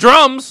Peart on the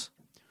drums.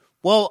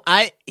 Well,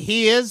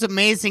 he is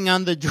amazing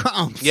on the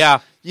drums. Yeah.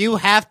 You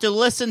have to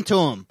listen to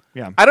him.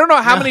 Yeah. I don't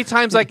know how many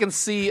times I can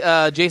see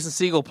Jason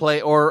Segel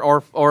play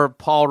or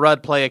Paul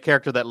Rudd play a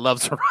character that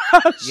loves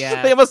Rush.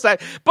 Yeah. They have a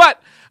side.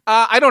 But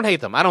I don't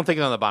hate them. I don't think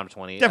they're on the bottom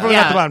 20. Definitely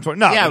Yeah. not the bottom 20.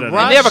 No, Yeah, no, no, no.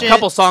 Rush- And they have a Shit.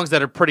 couple songs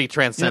that are pretty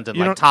transcendent,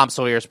 You like don't- Tom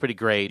Sawyer is pretty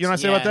great. You know what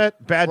I say Yeah. about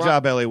that? Bad Ru-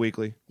 job, LA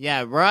Weekly.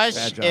 Yeah, Rush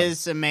Bad job.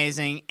 is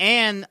amazing.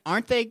 And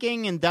aren't they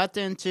getting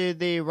inducted into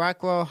the Rock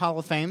and Roll Hall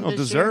of Fame Oh, this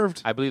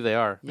deserved. I believe they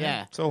are. year?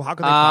 Yeah. So how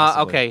could they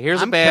possibly? Okay, here's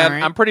a I'm band.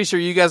 current. I'm pretty sure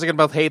you guys are going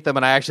to both hate them,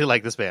 and I actually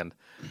like this band.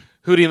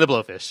 Hootie and the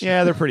Blowfish.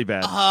 Yeah, they're pretty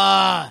bad.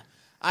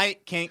 I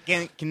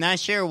can I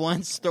share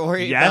one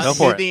story? Yes. about Go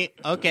for it.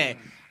 Hootie? Okay.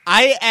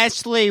 I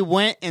actually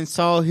went and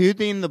saw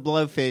Hootie and the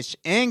Blowfish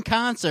in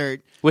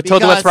concert. With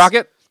Toad the Wet because-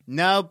 Sprocket?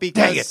 No, Dang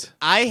because it.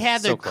 I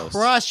had So a close.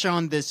 crush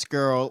on this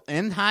girl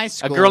in high A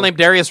school. girl named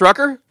Darius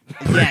Rucker?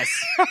 Yes,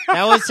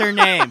 that was her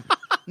name.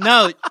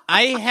 No,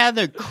 I had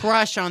a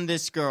crush on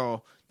this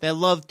girl that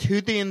loved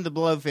Hootie and the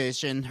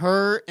Blowfish, and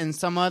her and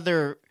some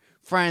other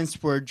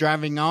friends were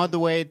driving all the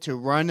way to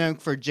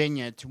Roanoke,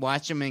 Virginia to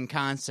watch them in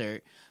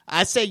concert.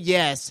 I said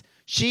yes.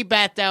 She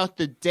backed out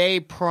the day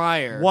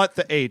prior. What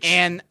the H?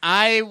 And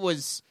I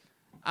was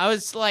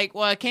like,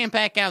 well, I can't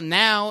back out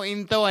now,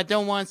 even though I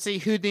don't want to see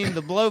Hootie and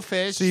the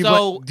Blowfish. do you,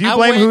 so do you I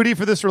blame went- Hootie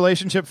for this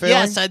relationship failing?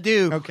 Yes, I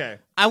do. Okay.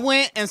 I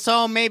went and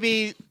saw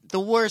maybe the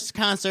worst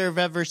concert I've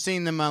ever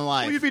seen in my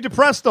life. Well, you'd be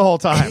depressed the whole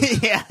time.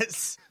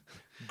 Yes.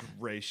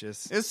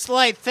 Gracious. It's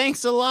like,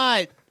 thanks a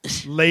lot.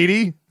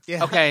 Lady.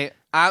 Yeah. Okay,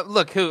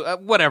 look,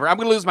 whatever. I'm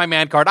going to lose my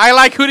man card. I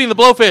like Hootie and the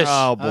Blowfish.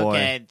 Oh, boy.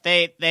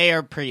 Okay, they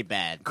are pretty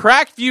bad.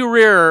 Cracked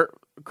rear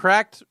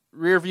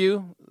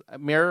view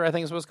mirror, I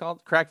think is what it's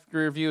called. Cracked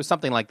rear view,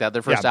 something like that.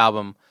 Their first Yeah.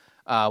 album.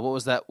 What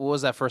was that? What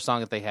was that first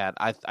song that they had?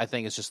 I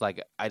think it's just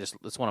like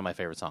it's one of my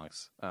favorite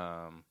songs.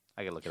 I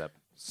gotta look it up.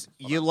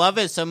 You love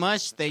it so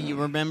much that you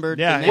remember.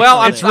 Yeah, the next Well,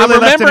 one. It's really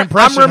left an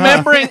impression,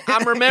 huh?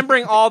 I'm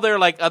remembering all their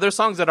like other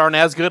songs that aren't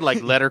as good,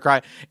 like "Let Her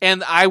Cry."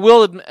 And I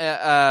will admit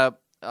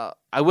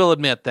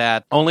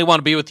that "Only Want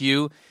to Be with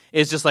You"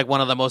 is just like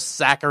one of the most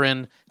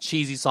saccharine,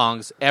 cheesy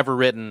songs ever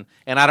written,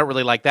 and I don't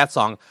really like that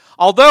song.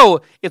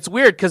 Although it's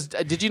weird because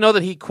did you know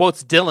that he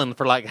quotes Dylan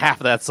for like half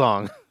of that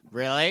song?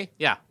 Really?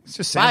 Yeah. It's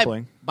just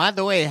sampling. By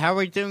the way, how are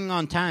we doing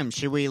on time?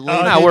 Should we leave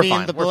no, we're Hootie fine,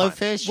 and the we're fine.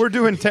 Blowfish? We're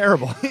doing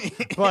terrible.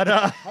 But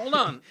Hold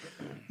on.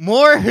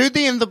 More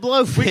Hootie and the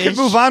Blowfish. we can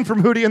move on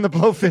from Hootie and the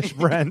Blowfish,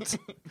 Brent.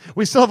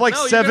 We still have like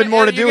No, you're 7 gonna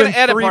more to edit- you're do in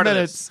gonna edit 3 part of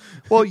minutes.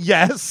 Well,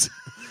 yes.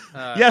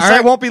 Yes, all I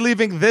right. won't be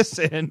leaving this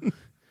in.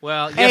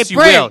 Well, Hey, yes, you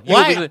Brent, will.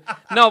 why-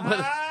 No,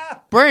 but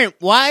Brent,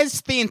 why is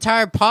the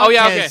entire podcast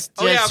yeah, okay.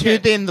 Oh, yeah, just okay.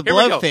 Hootie and the Here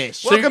we go. Blowfish?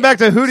 So Welcome back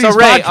to Hootie's so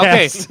Ray,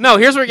 podcast. okay, no,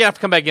 here's where you have to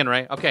come back in,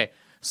 Ray. Okay,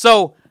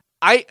 so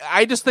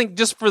I just think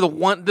just for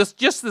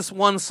this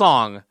one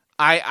song,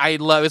 I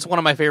love. It's one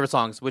of my favorite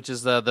songs, which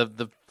is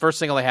the first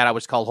single they had out,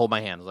 which is called "Hold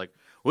My Hand." It's like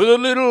with a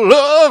little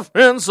love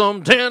and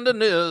some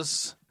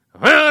tenderness,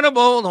 run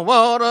above the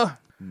water,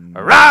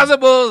 rise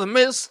above the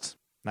mist,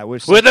 I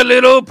wish with a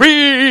little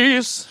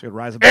breeze should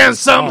rise above and the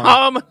some song.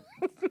 hum.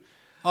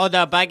 Hold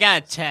up, I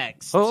got a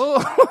text.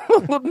 Hold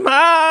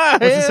my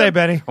What's it say,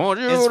 Benny? I want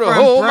you It's to from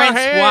hold my Brent's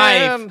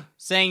hand. wife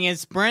saying,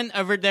 is Brent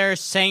over there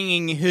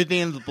singing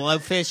Hootie and the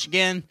Blowfish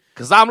again?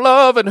 'cause I'm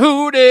loving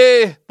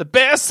Hootie the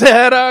best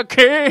that I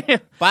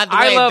can. By the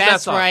I way, love that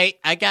that's song. right.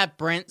 I got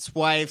Brent's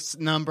wife's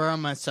number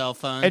on my cell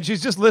phone. And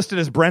she's just listed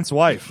as Brent's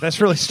wife. That's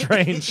really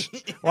strange.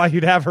 Why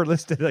you'd have her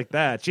listed like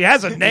that? She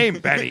has a name,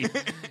 Betty.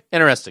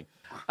 Interesting.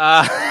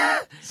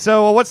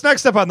 So what's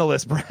next up on the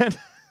list, Brent?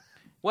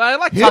 Well, I'd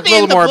like to Hootie talk a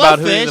little and the more about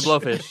Hootie and the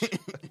Blowfish.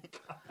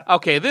 Blowfish.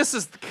 Okay, this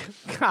is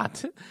God.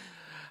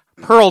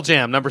 Pearl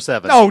Jam, number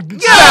 7. No, get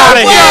way! out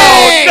of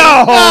here!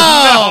 No!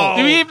 No,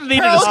 Do we even need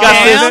to Pearl discuss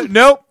Jam? this?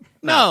 Nope.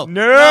 no,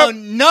 Nope.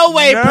 no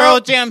way Nope. Pearl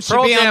Jam should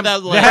Pearl be Jam, on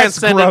that list. That's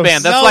transcendent gross.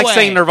 band. That's No like way.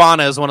 saying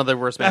Nirvana is one of the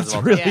worst bands That's of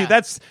all time. really Yeah.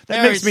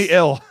 that makes me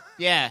ill.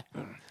 Yeah.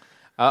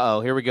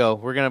 Here we go.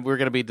 We're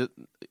gonna be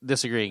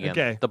disagreeing again.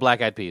 Okay. The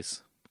Black Eyed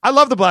Peas. I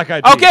love the Black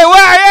Eyed Peas. Okay, well,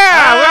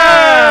 yeah.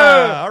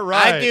 Ah, all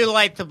right. I do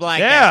like the Black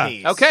Yeah. Eyed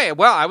Peas. Okay,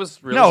 well, I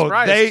was really No,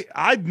 surprised.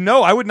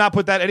 I would not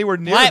put that anywhere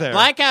near there.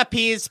 Black Eyed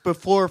Peas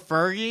before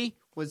Fergie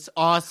was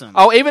awesome.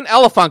 Oh, even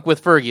Elefunk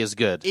with Fergie is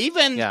good.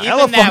 Even Yeah.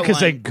 even that Elefunk is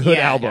one. a good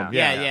Yeah, album.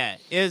 Yeah.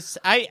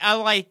 I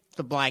like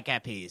the Black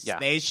Eyed Peas. Yeah.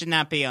 They should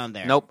not be on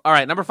there. Nope. All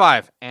right, number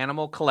 5,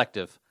 Animal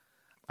Collective.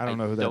 I don't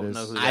know who that don't is.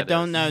 know who I that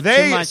don't is. know too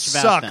They much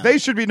suck. about them. They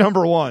should be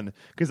number 1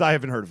 because I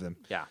haven't heard of them.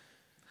 Yeah.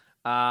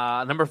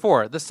 Number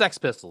 4, the Sex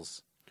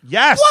Pistols.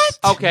 Yes.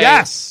 What? Okay.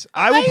 Yes.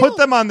 I will put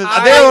them on the.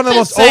 I They're like one of the the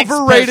most Sex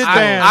overrated Pistols.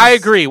 bands. I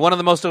agree. One of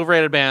the most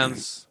overrated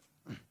bands.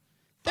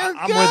 They're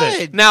I'm good.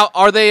 with it. Now,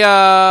 are they?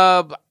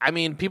 I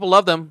mean, people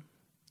love them.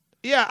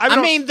 Yeah. I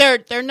mean,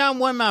 they're not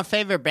one of my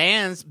favorite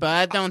bands, but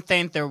I don't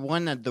think they're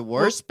one of the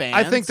worst bands.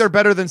 I think they're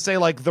better than say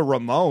like the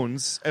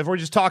Ramones. If we're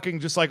just talking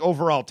just like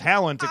overall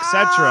talent,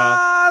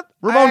 etc.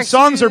 Ramones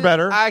songs are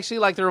better. I actually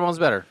like the Ramones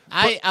better.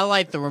 I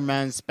like the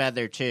Ramones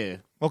better too.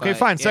 Okay, But,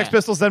 fine. Sex yeah.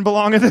 Pistols then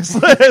belong in this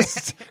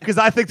list because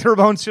I think the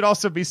Ramones should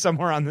also be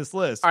somewhere on this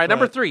list. All right,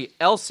 number but 3,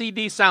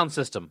 LCD Sound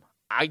System.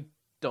 I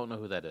don't know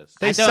who that is.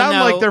 They I don't sound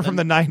know, like they're from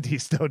the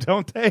 '90s, though,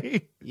 don't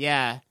they?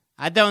 Yeah,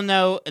 I don't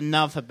know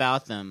enough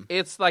about them.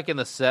 It's like in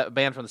the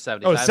band from the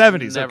 70s. Oh, I've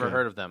 70s, never okay.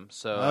 heard of them.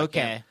 So I Okay.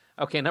 can't-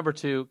 Okay, number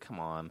 2, come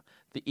on.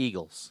 The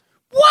Eagles.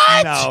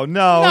 What? No.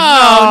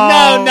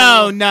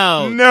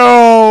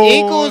 No.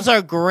 Eagles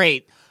are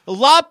great. A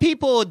lot of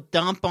people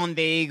dump on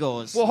the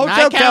Eagles. Well, and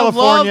I Hotel kinda love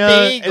California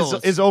the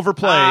Eagles. is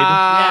overplayed.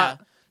 Yeah.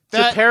 To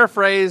That-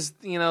 paraphrase,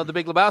 the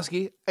Big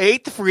Lebowski,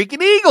 ate the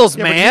freaking Eagles,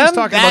 yeah, but he man. was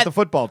talking about that- the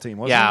football team,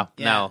 wasn't yeah,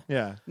 he? Yeah. no.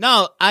 Yeah.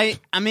 No, I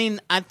mean,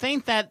 I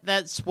think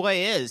that's what it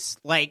is.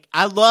 Like,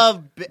 I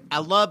love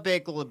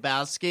Big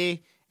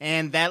Lebowski,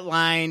 and that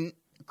line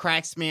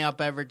cracks me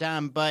up every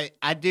time. But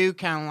I do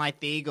kind of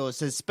like the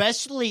Eagles,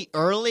 especially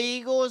early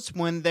Eagles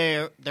when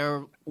they're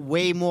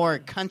way more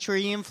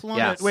country influenced.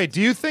 Yes. Wait,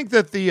 do you think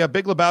that the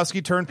Big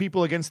Lebowski turned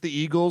people against the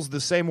Eagles the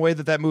same way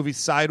that movie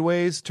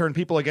Sideways turned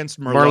people against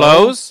Merlot?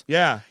 Merlots?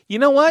 Yeah. You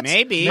know what?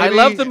 Maybe. I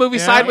love the movie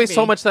Yeah. Sideways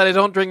so Maybe. much that I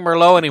don't drink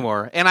Merlot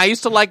anymore. And I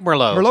used to like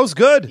Merlot. Merlot's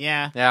good.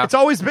 Yeah. Yeah. It's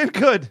always been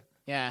good.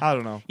 Yeah. I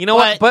don't know. You know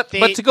what? But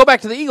But to go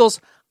back to the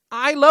Eagles,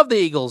 I love the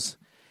Eagles.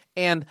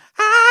 And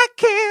I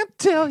can't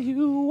tell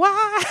you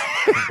why.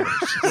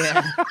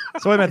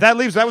 So wait a minute,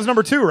 that was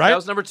number 2, right? That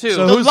was number 2.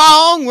 So The who's-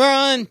 long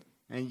run.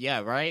 And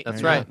yeah, right.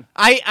 That's right.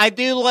 I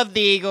do love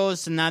the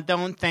Eagles, and I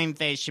don't think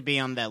they should be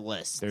on that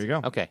list. There you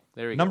go. Okay,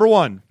 there we go. Number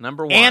 1.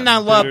 Number 1. And I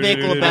love Big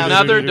Lebowski.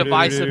 Another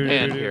divisive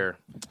band here.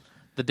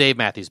 The Dave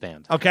Matthews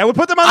Band. Okay, I would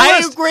put them on the I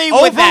list. agree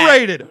with that.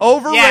 Overrated.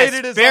 Overrated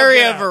Yes, is very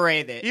yeah.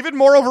 overrated. Even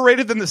more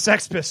overrated than the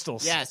Sex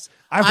Pistols. Yes.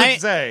 I would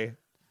say.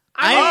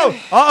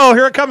 I- Oh,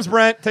 here it comes,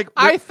 Brent.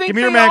 I think give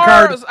me your they man are,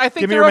 card. I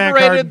think give me they're your man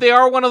overrated. card. They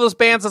are one of those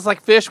bands that's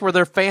like Fish, where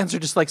their fans are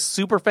just like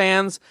super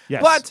fans.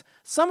 Yes. But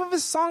some of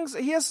his songs,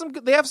 they have some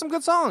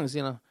good songs.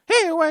 He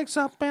wakes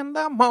up in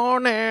the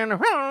morning.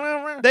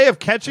 They have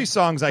catchy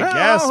songs, I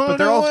guess, but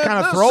they're all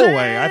kind of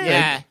throwaway. I think.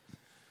 Yeah.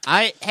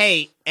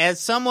 As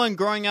someone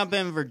growing up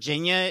in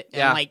Virginia,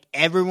 Yeah. and like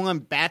everyone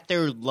back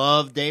there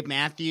loved Dave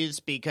Matthews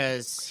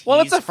because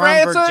Well, he's it's from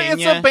it's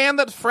Virginia. a band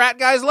that frat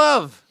guys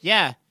love.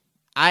 Yeah.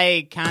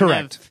 I kind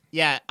Correct. of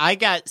I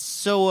got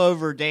so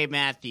over Dave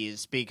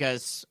Matthews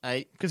because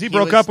Because he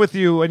broke up with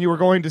you and you were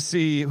going to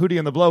see Hootie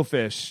and the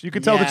Blowfish. You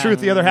could tell the Yeah, truth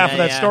the other half of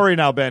yeah, that yeah. story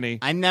now, Benny.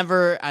 I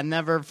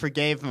never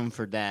forgave him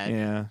for that.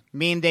 Yeah.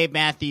 Me and Dave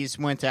Matthews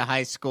went to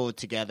high school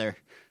together.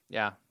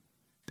 Yeah.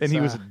 And he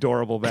was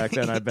adorable back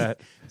then, I bet.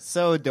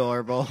 So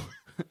adorable.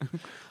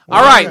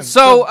 All right.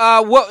 So,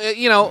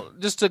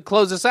 just to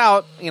close this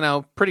out,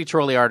 pretty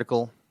Trolley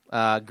article.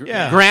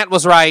 Yeah. Grant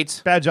was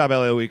right. Bad job,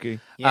 LA Wiki.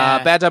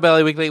 Yeah. Bad Job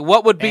LA Weekly.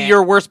 What would be Bad.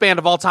 your worst band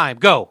of all time?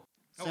 Go.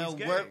 So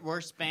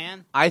worst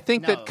band? I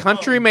think No. that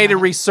country Oh, made a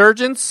God.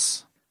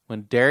 resurgence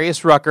when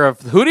Darius Rucker of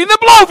Hootie and the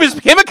Blowfish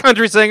became a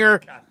country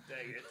singer.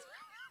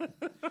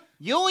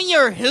 You and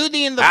your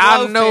Hootie and the I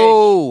Blowfish.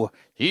 know.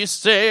 He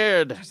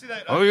said, see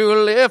that? "Oh, you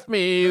left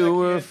me, you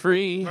were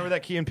free." Remember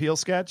that Key and Peele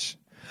sketch?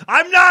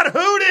 I'm not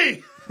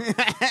Hootie!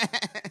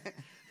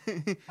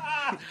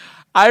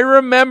 I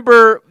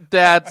remember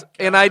that,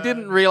 and I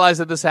didn't realize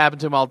that this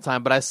happened to him all the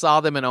time, but I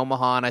saw them in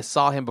Omaha, and I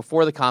saw him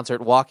before the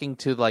concert walking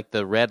to like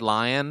the Red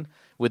Lion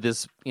with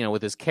his,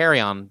 with his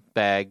carry-on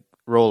bag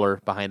roller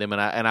behind him,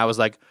 and I was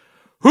like,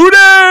 "Hootie!"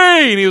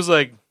 And he was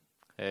like,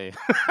 Hey.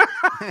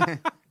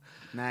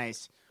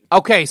 Nice.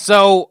 Okay,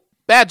 so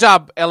bad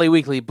job, LA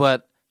Weekly,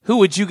 but who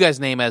would you guys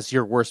name as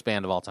your worst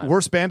band of all time?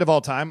 Worst band of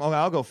all time? Oh,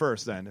 I'll go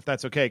first then, if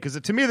that's okay. Because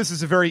to me, this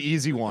is a very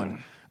easy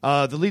one.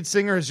 The lead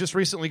singer has just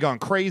recently gone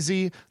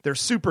crazy. They're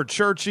super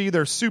churchy.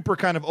 They're super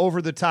kind of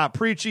over-the-top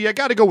preachy. I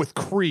got to go with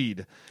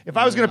Creed. If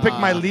I was going to pick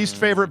my least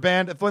favorite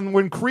band,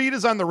 when Creed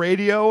is on the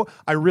radio,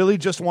 I really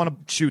just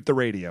want to shoot the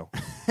radio.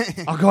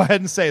 I'll go ahead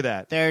and say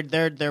that.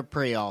 They're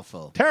pretty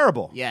awful.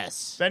 Terrible.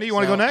 Yes. Benny, you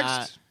want to go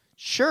next?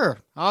 Sure,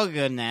 I'll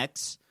go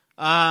next.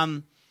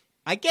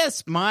 I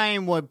guess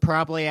mine would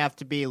probably have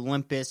to be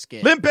Limp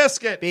Bizkit. Limp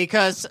Bizkit.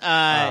 Because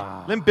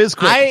Limp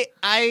Bizkit.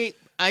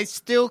 I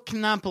still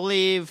cannot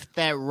believe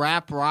that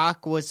rap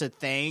rock was a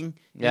thing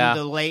Yeah. in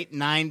the late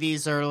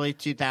 90s, early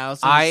 2000s.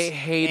 I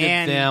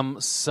hated them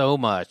so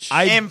much.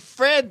 And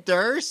Fred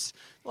Durst,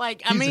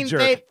 like, I He's a mean,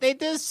 jerk. they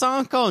did a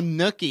song called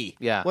Nookie.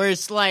 Yeah. Where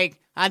it's like,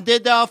 I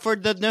did that for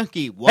the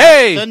Nookie. What?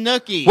 Hey! The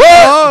Nookie.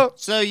 Whoa!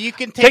 So you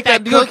can take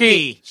that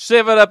cookie.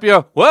 shove it up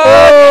your whoa,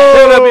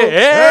 shove it up your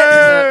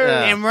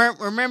Hey! And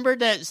remember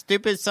that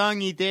stupid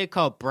song you did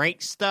called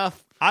Break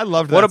Stuff? I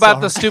loved that What about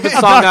song. the stupid I'm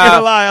song? not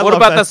gonna lie, I What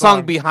love about that the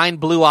song Behind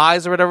Blue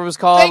Eyes or whatever it was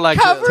called? They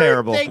covered,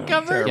 Terrible. They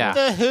covered Yeah.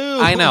 the Who.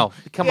 I know.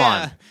 Come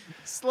on.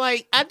 It's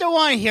like, I don't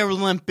want to hear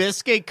Limp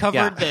Bizkit cover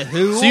Yeah. the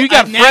Who. So you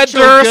got a Fred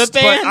natural Durst, good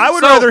but band. I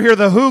would So- rather hear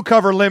the Who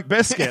cover Limp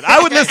Bizkit. I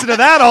would listen to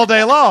that all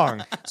day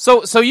long.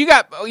 So you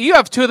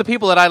have two of the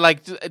people that I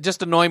like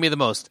just annoy me the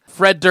most: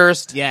 Fred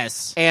Durst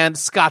Yes. and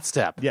Scott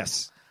Stapp.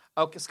 Yes.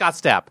 Okay, Scott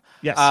Stapp.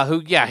 Yes.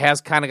 Who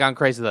has kind of gone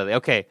crazy lately.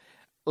 Okay,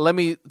 let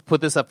me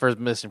put this up for a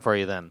mission for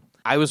you then.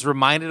 I was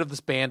reminded of this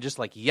band just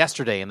like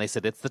yesterday, and they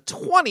said it's the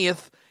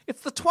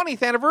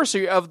 20th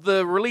anniversary of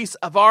the release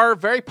of our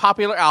very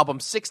popular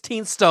album,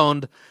 16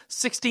 Stoned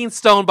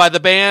by the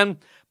band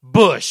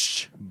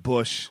Bush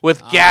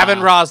with Gavin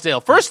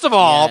Rossdale. First of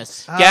all,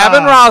 Yes.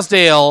 Gavin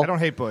Rossdale. I don't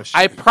hate Bush.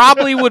 I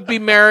probably would be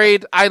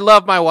married. I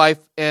love my wife,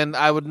 and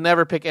I would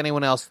never pick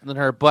anyone else than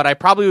her, but I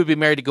probably would be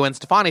married to Gwen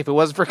Stefani if it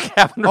wasn't for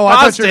Gavin Rossdale.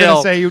 I thought you were going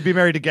to say you would be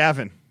married to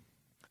Gavin.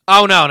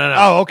 Oh, no.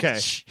 Oh, okay.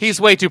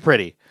 He's way too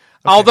pretty.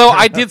 Although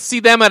I did see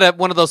them at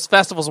one of those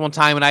festivals one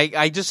time, and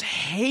I just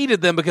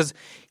hated them because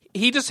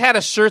he just had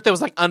a shirt that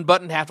was like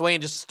unbuttoned halfway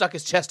and just stuck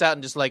his chest out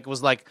and just like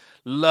was like,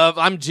 "Love,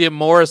 I'm Jim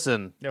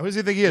Morrison." Now, who does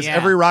he think he is? Yeah.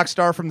 Every rock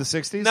star from the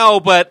 60s? No,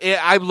 but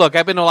I've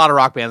been to a lot of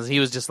rock bands, and he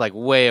was just like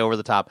way over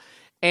the top.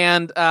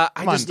 And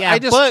Yeah,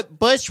 but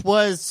Bush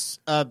was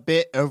a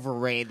bit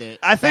overrated.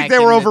 I think back they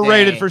were in the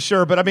overrated day. for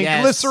sure, but I mean,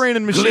 Yes. Glycerine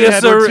and Machine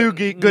Head were two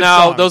good no,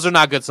 songs. those are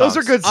not good songs.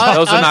 Those are good songs.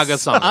 Those are not good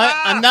songs.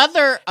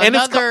 Another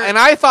and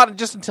I thought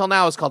just until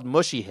now it's called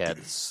Mushy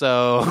Head.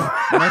 So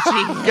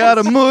Got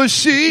a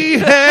mushy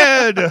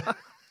head.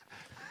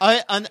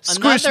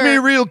 Squish me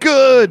real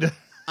good.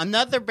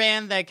 Another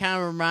band that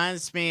kind of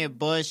reminds me of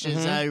Bush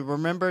is I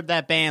remember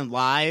that band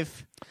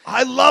Live.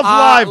 I love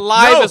Live.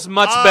 Live No, is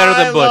much better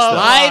than I Bush, love though.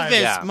 Live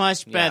is Yeah.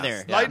 much Yeah.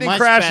 better. Yeah. Lightning Much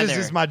Crashes better.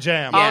 is my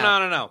jam. Yeah.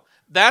 Oh no.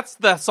 That's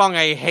the song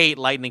I hate,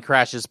 Lightning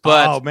Crashes.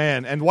 But Oh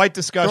man, and White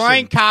Discussion.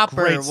 Throwing Copper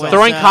Great was song.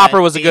 Throwing Copper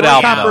was a good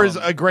Throwing album, Copper though. is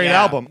a great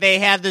Yeah. album. They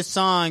had the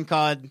song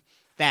called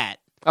that.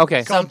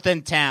 okay,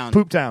 Something Town.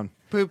 Poop Town.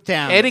 Poop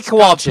Town. Eddie It's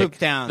called Poop Kowalczyk,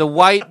 Town. the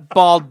white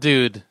bald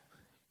dude,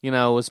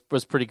 was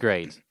pretty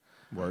great.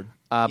 Word.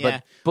 Yeah.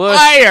 But Bush,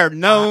 I have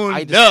known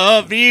I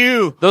just- of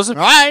you. Those are-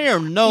 I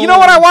have known. you know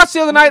what I watched the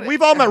other night?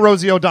 We've all met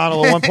Rosie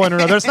O'Donnell at one point or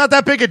another. It's not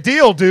that big a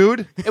deal,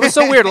 dude. It was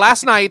so weird.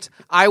 Last night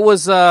I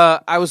was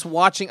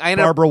watching. I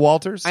ended up Barbara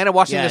Walters.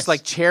 watching Yes. this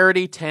like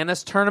charity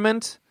tennis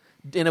tournament,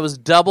 and it was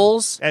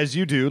doubles. As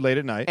you do late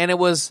at night. And it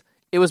was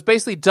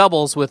basically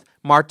doubles with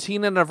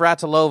Martina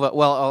Navratilova.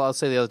 Well, I'll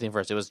say the other team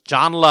first. It was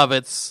John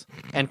Lovitz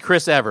and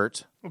Chris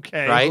Evert,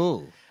 Okay. right?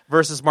 Ooh.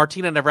 Versus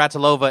Martina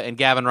Navratilova and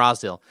Gavin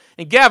Rossdale.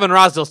 And Gavin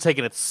Rossdale's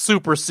taking it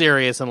super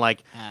serious and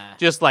like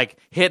just like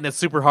hitting it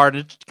super hard.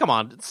 And come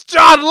on, it's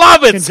John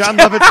Lovitz. Can John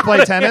Lovitz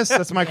play tennis?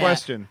 That's my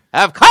question.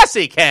 Of course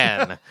he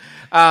can.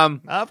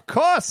 Of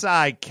course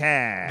I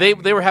can. They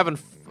were having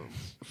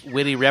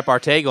witty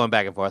repartee going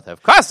back and forth.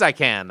 Of course I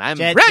can. I'm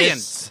Jet brilliant.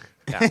 is-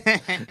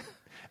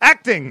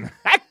 Acting.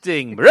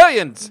 Acting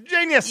brilliant.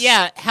 Genius.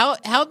 Yeah,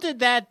 how did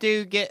that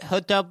dude get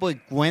hooked up with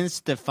Gwen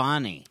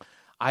Stefani?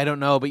 I don't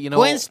know, but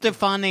Gwen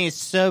Stefani is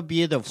so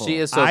beautiful. she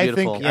is so I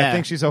beautiful. think Yeah. I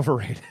think she's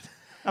overrated.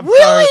 I'm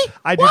Really? sorry.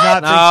 I do not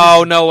think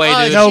No, no way,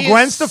 Oh, dude. No, She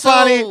Gwen is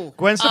Stefani. so-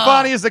 Gwen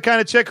Stefani is the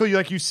kind of chick who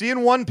you see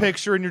in one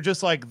picture and you're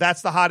just like,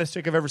 that's the hottest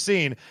chick I've ever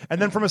seen.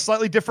 And then from a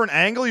slightly different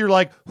angle, you're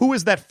like, who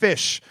is that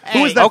fish?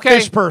 Who is Hey. that Okay.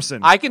 fish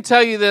person? I can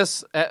tell you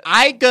this.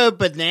 I go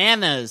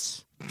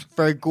bananas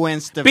for Gwen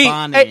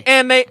Stefani.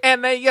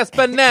 B-A-N-A-N-A, yes,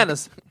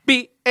 bananas.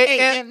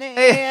 B-A-N-A,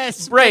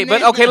 yes, right,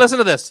 but okay, bananas. listen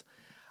to this.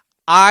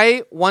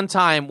 I, one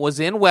time, was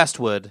in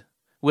Westwood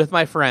with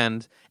my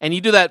friend, and I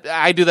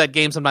do that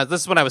game sometimes.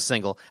 This is when I was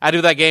single. I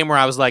do that game where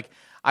I was like,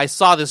 I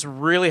saw this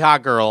really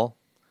hot girl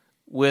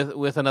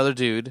with another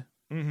dude,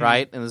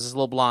 right? And there's this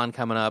little blonde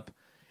coming up,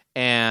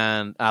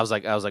 and I was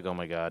like, oh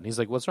my God. And he's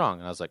like, what's wrong?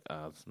 And I was like,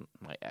 it's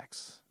my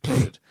ex.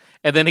 Dude.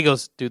 And then he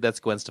goes, dude, that's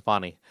Gwen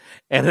Stefani.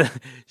 And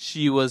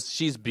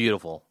she's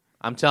beautiful.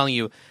 I'm telling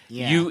you,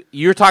 Yeah.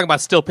 you're talking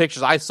about still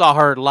pictures. I saw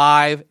her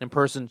live in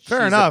person. Fair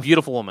She's enough. a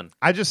beautiful woman.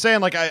 I just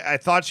saying, like, I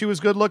thought she was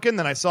good looking.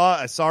 Then I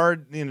saw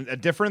her in a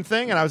different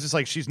thing, and I was just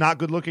like, she's not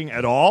good looking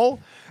at all.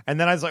 And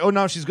then I was like, oh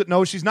no, she's good.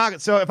 No, she's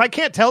not. So if I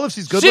can't tell if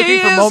she's good looking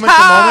She from is moment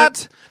hot.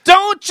 to moment,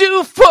 Don't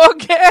you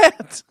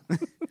forget.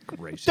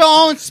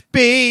 Don't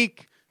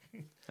speak.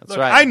 That's look,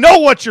 right. I know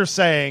what you're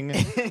saying.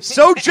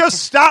 So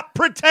just stop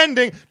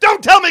pretending.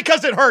 Don't tell me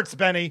because it hurts,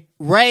 Benny.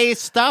 Ray,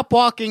 stop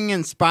walking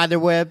in spider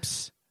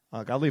webs.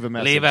 Look, I'll leave a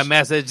message. Leave a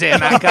message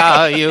and I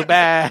call you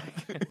back.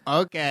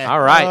 Okay. All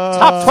right.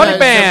 Top 20 So-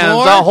 bands.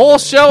 more? A whole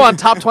show on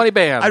top 20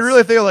 bands. I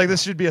really feel like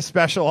this should be a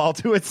special all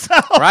to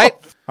itself. Right?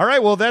 All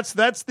right. Well, that's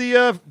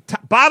the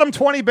bottom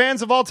 20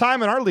 bands of all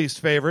time and our least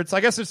favorites.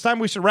 I guess it's time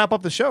we should wrap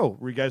up the show.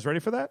 Were you guys ready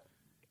for that?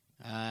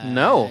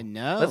 No.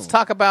 No. Let's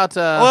talk about.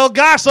 Well,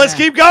 gosh, let's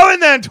keep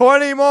going then.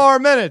 20 more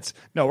minutes.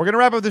 No, we're going to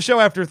wrap up the show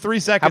after 3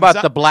 seconds. how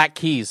about the Black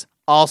Keys?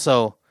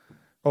 Also,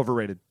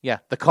 Overrated. yeah,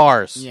 the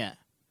Cars. Yeah.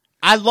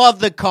 I love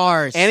the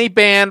Cars. Any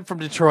band from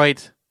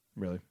Detroit.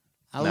 Really?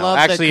 I No, love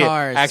actually, the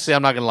Cars. Actually,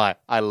 I'm not going to lie.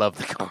 I love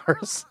the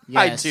Cars.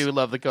 I Yes. do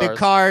love the Cars. The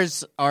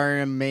Cars are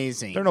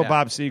amazing. They're no Yeah.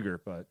 Bob Seger,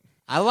 but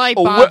I like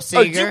Oh, Bob what-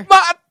 Seger. You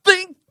might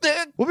think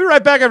that. we'll be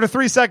right back after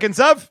 3 seconds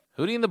of.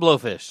 Hootie and the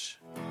Blowfish.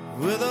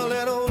 With a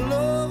little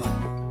love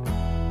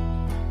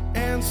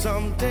and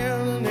some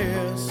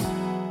tenderness.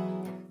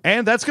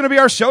 And that's going to be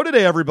our show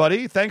today,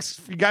 everybody. Thanks,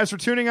 you guys, for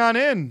tuning on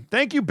in.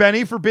 Thank you,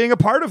 Benny, for being a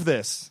part of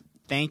this.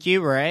 Thank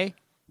you, Ray.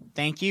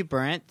 Thank you,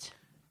 Brent.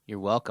 You're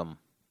welcome.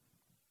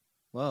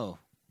 Whoa.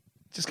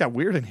 Just got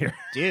weird in here.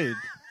 Dude.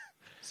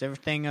 Is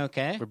everything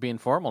okay? We're being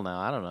formal now.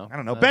 I don't know. I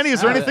don't know. Benny,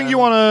 is there anything you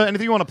want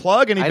to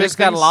plug? Any I big just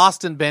got things?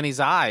 lost in Benny's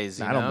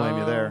eyes. I don't blame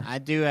you there. I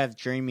do have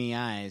dreamy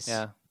eyes.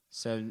 Yeah.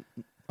 So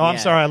Oh, I'm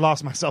yeah. sorry. I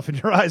lost myself in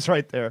your eyes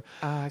right there.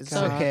 It's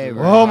okay,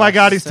 Ray. Oh, my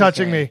God. He's It's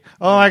touching okay. me.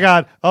 Oh, my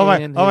God. Oh, my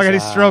In God.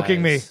 his He's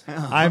stroking me. eyes.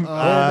 I'm.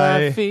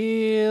 I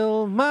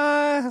feel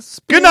my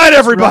Good night,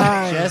 everybody.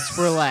 rise. Just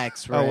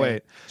relax, Ray. Oh,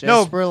 wait. Just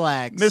No,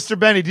 relax. Mr.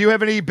 Benny, do you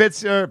have any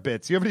bits? You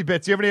have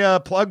any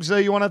plugs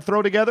you want to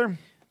throw together?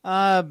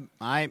 I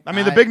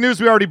mean, the big news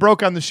we already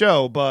broke on the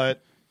show,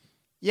 but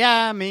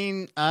Yeah, I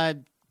mean,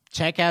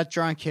 check out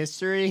Drunk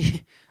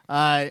History.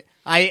 I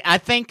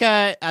think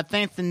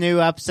the new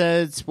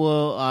episodes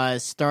will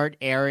start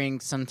airing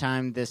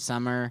sometime this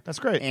summer. That's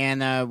great.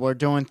 And we're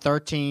doing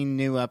 13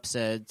 new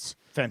episodes.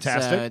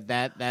 Fantastic.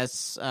 So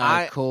that's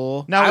I-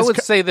 cool. Now, I is would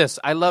co- say this.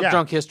 I love Yeah.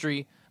 Drunk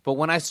History, but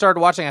when I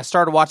started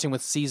watching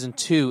with season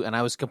 2, and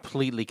I was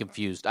completely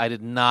confused. I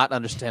did not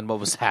understand what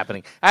was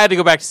happening. I had to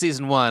go back to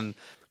season 1.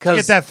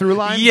 get that through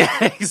line? Yeah,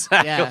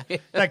 exactly.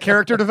 That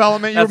character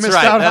development you That's missed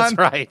right. out That's on?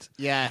 right.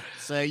 Yeah.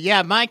 So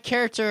yeah, my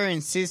character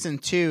in season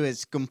 2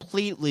 is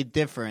completely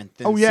different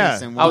than Oh, yeah.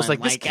 season 1. I was like,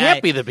 this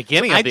can't be the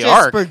beginning of the just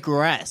arc.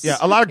 progressed. Yeah,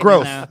 a lot of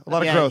growth. You know? A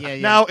lot of Yeah, growth. yeah,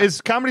 yeah. Now,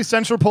 is Comedy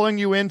Central pulling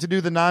you in to do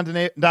the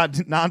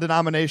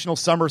non-denominational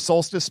summer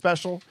solstice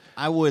special?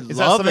 I would Is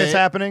that love something it. that's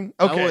happening?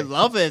 Okay. I would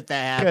love it if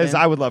that happened. Because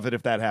I would love it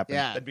if that happened.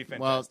 Yeah. That'd be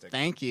Well, fantastic.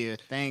 thank you.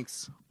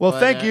 Thanks. Well, But,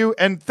 thank you.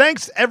 And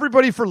thanks,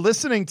 everybody, for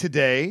listening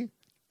today.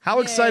 How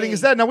exciting Yay.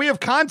 is that? Now, we have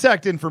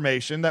contact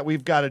information that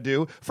we've got to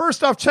do.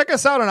 First off, check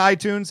us out on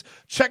iTunes.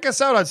 Check us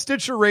out on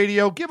Stitcher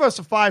Radio. Give us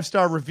a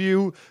 5-star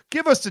review.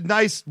 Give us a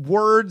nice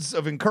words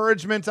of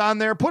encouragement on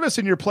there. Put us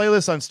in your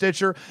playlist on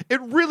Stitcher.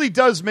 It really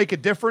does make a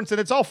difference,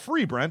 and it's all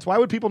free, Brent. Why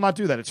would people not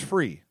do that? It's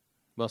free.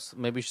 Well,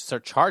 maybe we should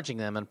start charging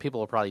them, and people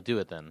will probably do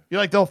it then. You're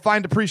like, they'll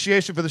find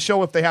appreciation for the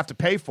show if they have to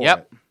pay for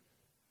Yep. it.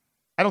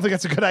 I don't think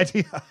that's a good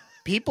idea.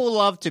 People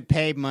love to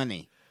pay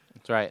money.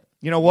 That's right.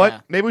 You know what? Yeah.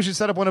 Maybe we should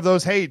set up one of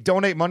those, hey,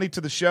 donate money to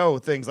the show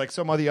things like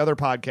some of the other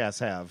podcasts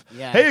have.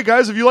 Yeah. Hey,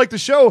 guys, if you like the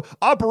show,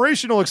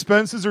 operational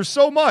expenses are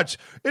so much.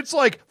 It's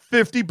like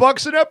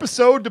 $50 an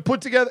episode to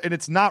put together. And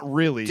it's not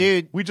really.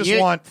 Dude, we just you-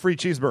 want free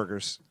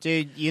cheeseburgers.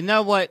 Dude, you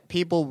know what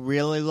people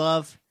really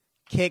love?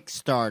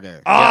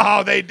 Kickstarter.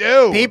 Oh, they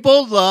do.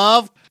 People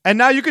love. And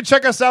now you can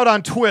check us out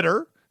on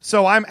Twitter.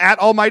 So I'm at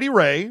Almighty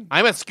Ray.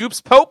 I'm at Scoops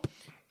Pope.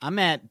 I'm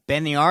at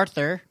Benny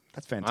Arthur.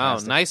 That's Wow,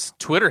 fantastic. nice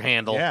Twitter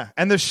handle. Yeah,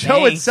 and the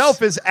show Thanks.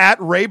 itself is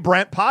at Ray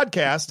Brent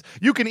Podcast.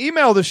 You can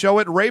email the show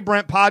at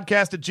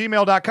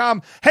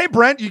raybrentpodcast@gmail.com. Hey,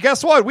 Brent, you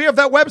guess what? We have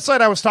that website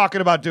I was talking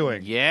about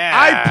doing. Yeah.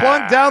 I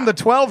plunked down the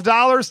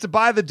 $12 to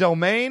buy the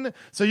domain,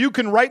 so you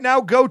can right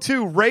now go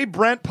to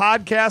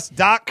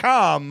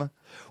raybrentpodcast.com.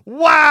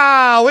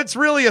 Wow, it's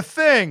really a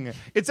thing.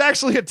 It's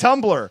actually a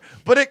Tumblr,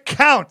 but it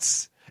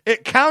counts.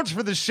 It counts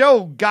for the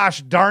show,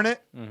 gosh darn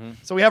it.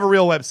 So we have a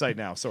real website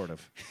now, sort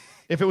of.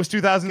 If it was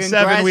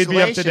 2007, we'd be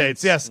up to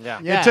date. Yes. Yeah.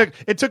 Yeah.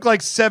 It took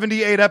like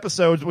 78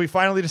 episodes. We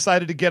finally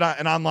decided to get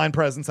an online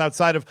presence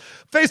outside of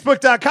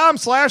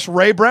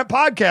Facebook.com/Ray Brent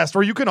Podcast,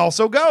 where you can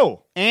also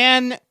go.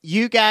 And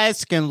you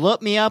guys can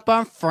look me up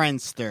on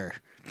Friendster.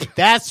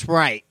 That's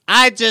right.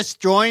 I just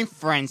joined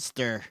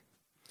Friendster.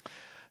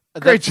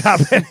 Great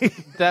job, Eddie.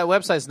 That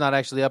website's not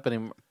actually up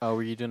anymore. Oh,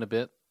 were you doing a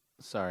bit?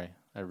 Sorry,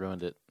 I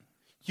ruined it.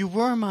 You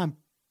were my.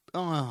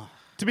 Oh,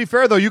 To be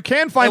fair, though, you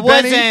can find it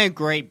wasn't Benny. a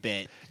great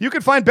bit. You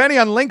can find Benny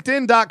on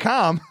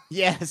LinkedIn.com.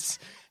 Yes.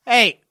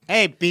 Hey,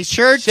 Hey, be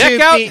sure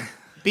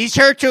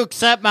to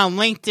accept my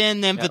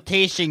LinkedIn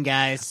invitation,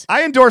 guys.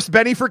 I endorse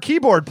Benny for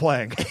keyboard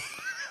playing.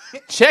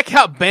 Check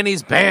out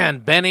Benny's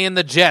band, Benny and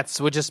the Jets,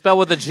 which is spelled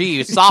with a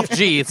G, soft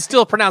G. It's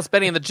still pronounced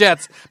Benny and the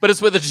Jets, but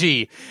it's with a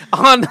G.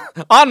 On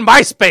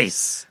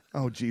MySpace.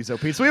 Oh, geez, oh,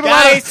 Pete. So we have a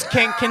lot Guys,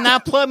 can I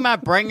plug my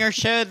bringer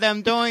show that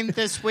I'm doing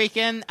this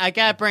weekend? I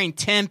gotta bring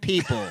 10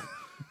 people.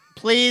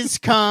 Please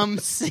come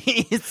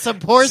see,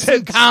 support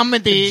some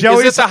comedy.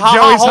 Joey's- Is it the Ha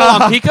Joey's Ha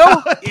Ha on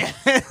Pico?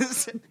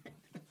 Yes.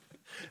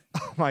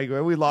 Oh my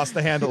God, we lost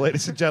the handle,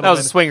 ladies and That gentlemen.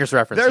 was a swingers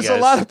reference. There's you a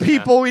guys. lot of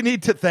people we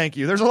need to thank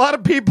you. There's a lot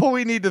of people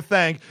we need to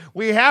thank.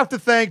 We have to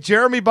thank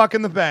Jeremy Buck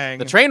and the Bang.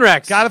 The train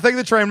wrecks. Got to thank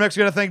the train wrecks.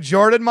 We got to thank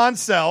Jordan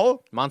Monsell.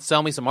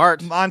 Sell me some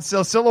art.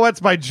 Monsell Silhouettes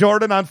by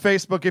Jordan on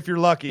Facebook if you're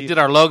lucky. He did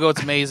our logo.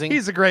 It's amazing.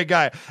 He's a great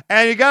guy.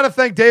 And you got to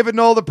thank David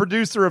Knoll, the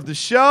producer of the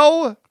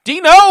show.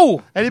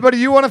 Dino. Anybody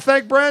you want to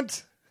thank,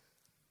 Brent?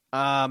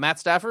 Matt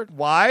Stafford.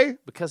 Why?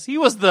 Because he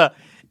was the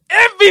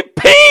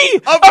MVP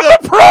of the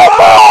the Pro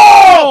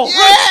Bowl.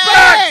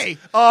 Yay!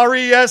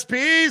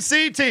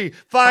 R-E-S-P-E-C-T.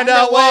 Find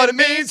out what it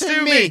means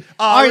to me.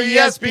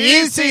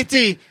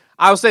 R-E-S-P-E-C-T.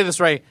 I will say this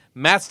right.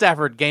 Matt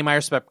Stafford gained my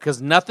respect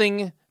because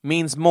nothing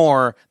means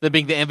more than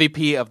being the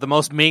MVP of the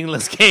most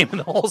meaningless game in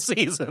the whole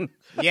season.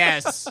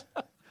 Yes.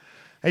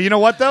 Hey, you know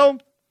what, though?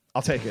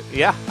 I'll take it.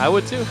 Yeah, I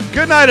would too.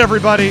 Good night,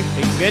 everybody.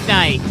 Good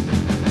night.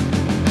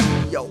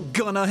 You're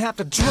gonna have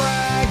to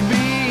drag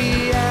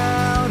me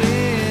out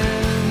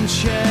in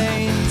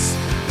chains.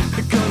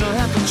 You're gonna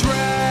have to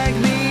drag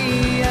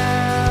me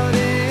out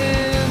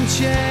in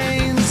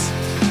chains.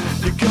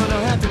 You're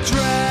gonna have to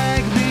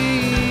drag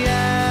me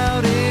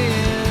out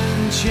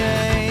in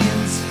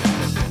chains.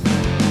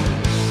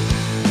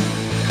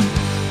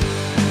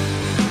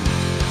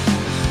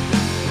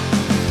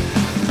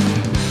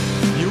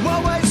 You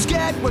always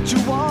get what you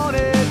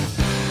wanted,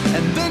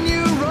 and then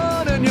you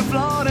run and you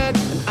flaunt it.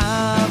 And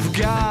I've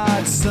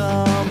got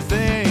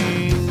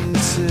something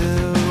to.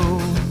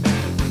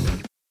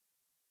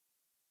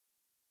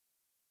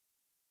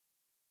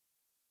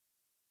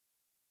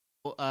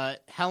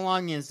 How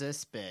long is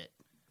this bit?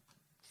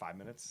 5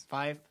 minutes.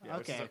 5? Yeah,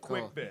 okay, this is a cool.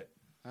 quick bit.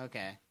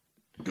 Okay.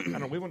 I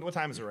don't know. What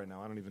time is it right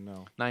now? I don't even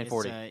know.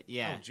 9:40.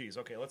 Yeah. Oh, geez.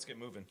 Okay, let's get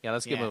moving. Yeah,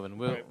 let's get Yeah. moving.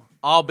 Right.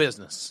 All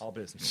business. All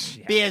business.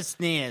 Yeah.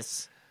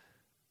 Business.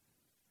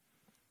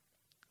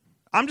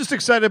 I'm just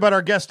excited about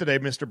our guest today,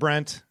 Mr.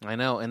 Brent. I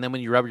know. And then when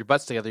you rub your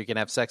butts together, you can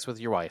have sex with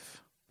your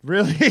wife.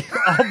 Really?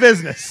 All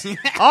business.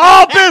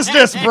 All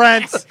business,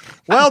 Brent.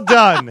 Well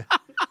done.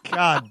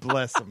 God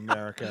bless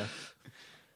America.